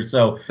 3 years.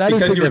 So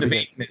because you were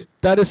debating this.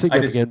 That is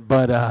significant,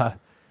 but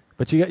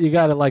you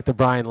got to like the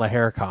Brian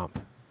LaHair comp.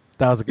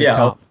 That was a good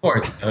comp. Of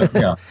course.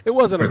 Yeah. It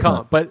wasn't a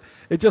comp, but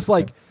it just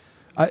like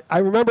I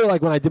remember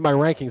like when I did my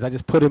rankings, I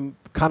just put him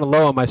kind of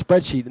low on my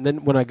spreadsheet, and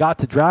then when I got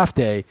to draft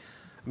day,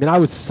 I mean, I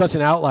was such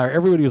an outlier.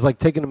 Everybody was like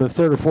taking him in the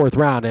 3rd or 4th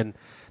round, and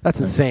that's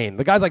insane.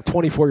 The guy's like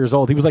 24 years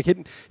old. He was like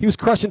he was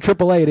crushing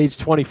AAA at age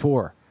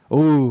 24.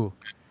 Ooh,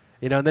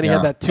 and then he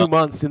had that 2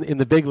 months in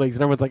the big leagues,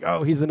 and everyone's like,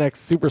 oh, he's the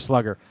next super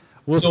slugger.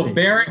 We'll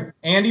see.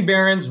 Andy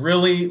Barron's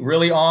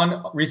really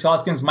on Rhys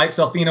Hoskins. Mike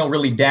Salfino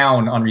really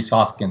down on Rhys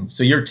Hoskins.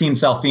 So your team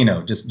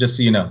Salfino, just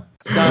so you know.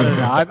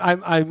 No.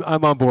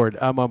 I'm on board.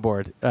 I'm on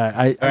board. All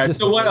right.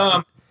 So what?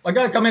 I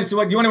got to come in. So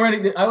what? You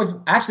want to? I was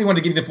actually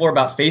wanted to give you the floor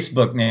about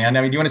Facebook, man.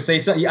 I mean, do you want to say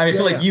something? I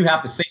feel like you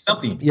have to say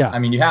something. Yeah. I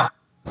mean, you have to.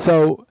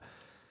 So,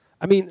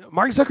 I mean,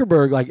 Mark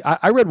Zuckerberg. Like,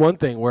 I read one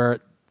thing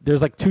where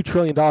there's like $2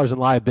 trillion in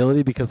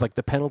liability because like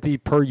the penalty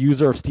per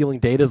user of stealing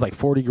data is like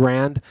 40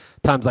 grand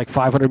times like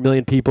 500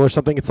 million people or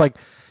something. It's like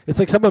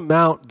some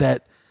amount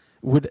that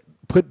would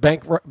put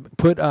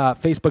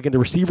Facebook into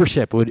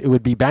receivership. It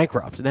would be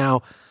bankrupt.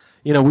 Now,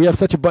 we have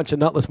such a bunch of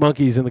nutless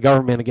monkeys in the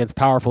government against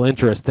powerful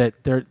interests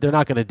that they're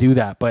not going to do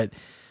that. But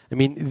I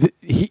mean,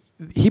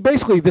 he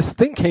basically, this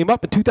thing came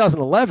up in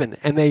 2011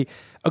 and they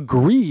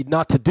agreed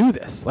not to do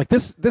this. Like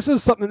this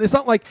is something. It's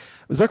not like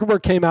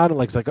Zuckerberg came out and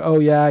like oh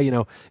yeah,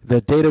 the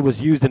data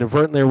was used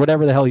inadvertently or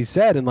whatever the hell he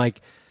said, and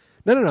like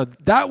no,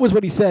 that was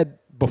what he said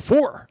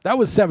before. That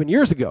was 7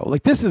 years ago.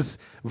 Like this is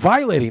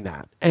violating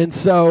that. And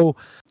so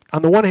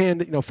on the one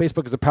hand,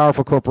 Facebook is a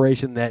powerful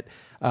corporation that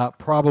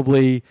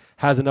probably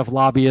has enough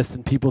lobbyists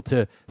and people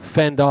to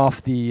fend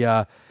off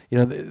the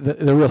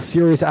real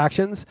serious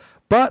actions.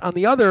 But on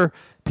the other,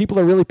 people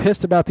are really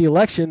pissed about the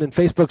election and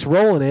Facebook's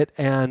role in it,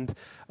 and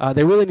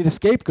they really need a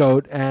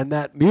scapegoat. And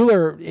that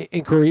Mueller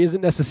inquiry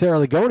isn't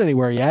necessarily going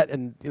anywhere yet,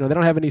 and they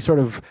don't have any sort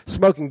of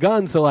smoking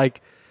gun. So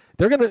like,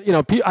 they're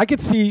gonna, I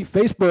could see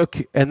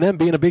Facebook and them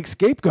being a big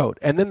scapegoat,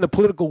 and then the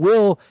political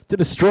will to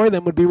destroy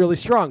them would be really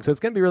strong. So it's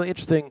gonna be really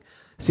interesting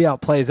to see how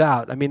it plays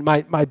out. I mean,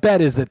 my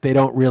bet is that they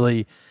don't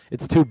really.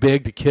 It's too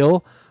big to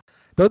kill.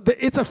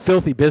 It's a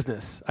filthy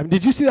business. I mean,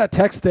 did you see that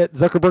text that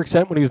Zuckerberg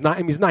sent when he was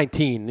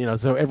 19?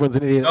 So everyone's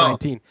an idiot at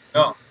 19.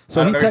 No.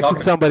 So he texted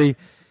somebody.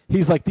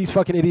 He's like, these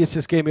fucking idiots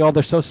just gave me all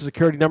their social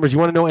security numbers. You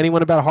want to know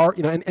anyone about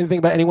anything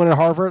about anyone at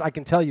Harvard? I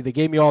can tell you. They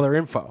gave me all their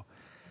info.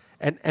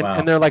 And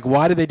they're like,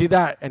 why did they do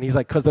that? And he's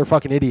like, because they're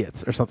fucking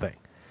idiots or something.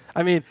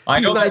 I mean,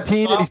 he's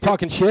 19 and he's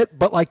talking shit,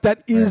 but like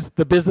that is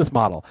the business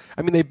model.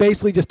 I mean, they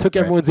basically just took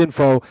everyone's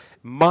info,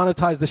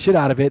 monetized the shit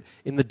out of it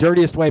in the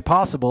dirtiest way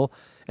possible.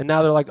 And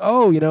now they're like,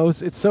 oh,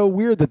 it's so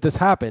weird that this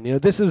happened.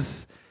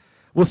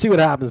 We'll see what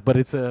happens, but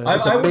it's a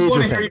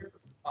major thing.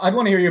 I'd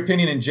want to hear your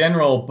opinion in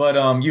general, but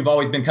you've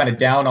always been kind of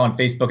down on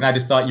Facebook, and I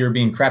just thought you were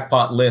being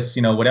crackpot lists,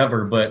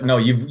 whatever. But no,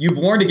 you've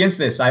warned against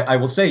this. I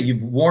will say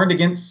you've warned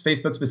against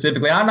Facebook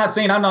specifically. I'm not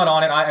saying I'm not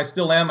on it. I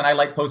still am, and I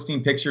like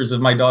posting pictures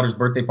of my daughter's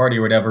birthday party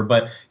or whatever.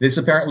 But this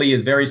apparently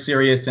is very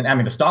serious. And I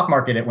mean, the stock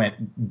market, it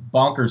went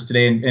bonkers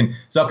today, and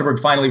Zuckerberg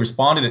finally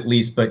responded at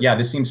least. But yeah,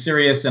 this seems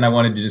serious, and I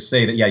wanted to just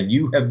say that, yeah,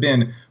 you have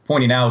been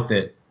pointing out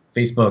that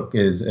Facebook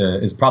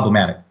is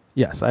problematic.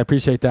 Yes, I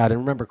appreciate that.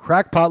 And remember,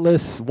 crackpot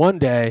lists one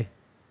day,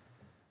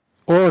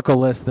 Oracle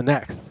list the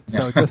next.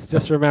 So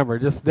just remember,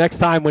 just next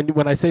time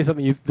when I say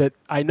something that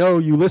I know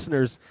you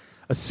listeners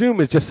assume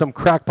is just some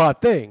crackpot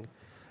thing,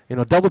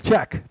 double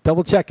check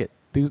it.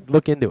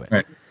 Look into it.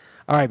 Right.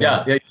 All right,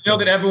 man. Yeah. You know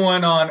that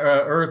everyone on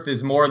Earth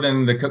is more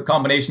than the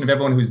combination of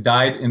everyone who's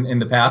died in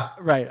the past.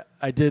 Right.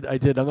 I did.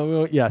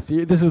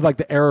 See, this is like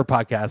the error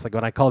podcast. Like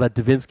when I called that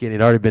Davinsky and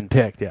he'd already been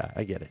picked. Yeah,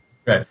 I get it.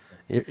 Right.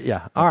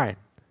 Yeah. All right.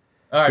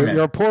 Man.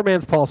 You're a poor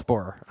man's Paul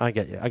Sporer. I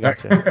get you. I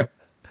got you.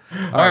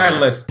 All right,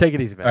 Liz. Take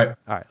it easy, man. All right.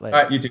 All right. Later.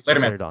 All right, you too. Later,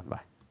 man. Later, Don.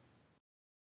 Bye.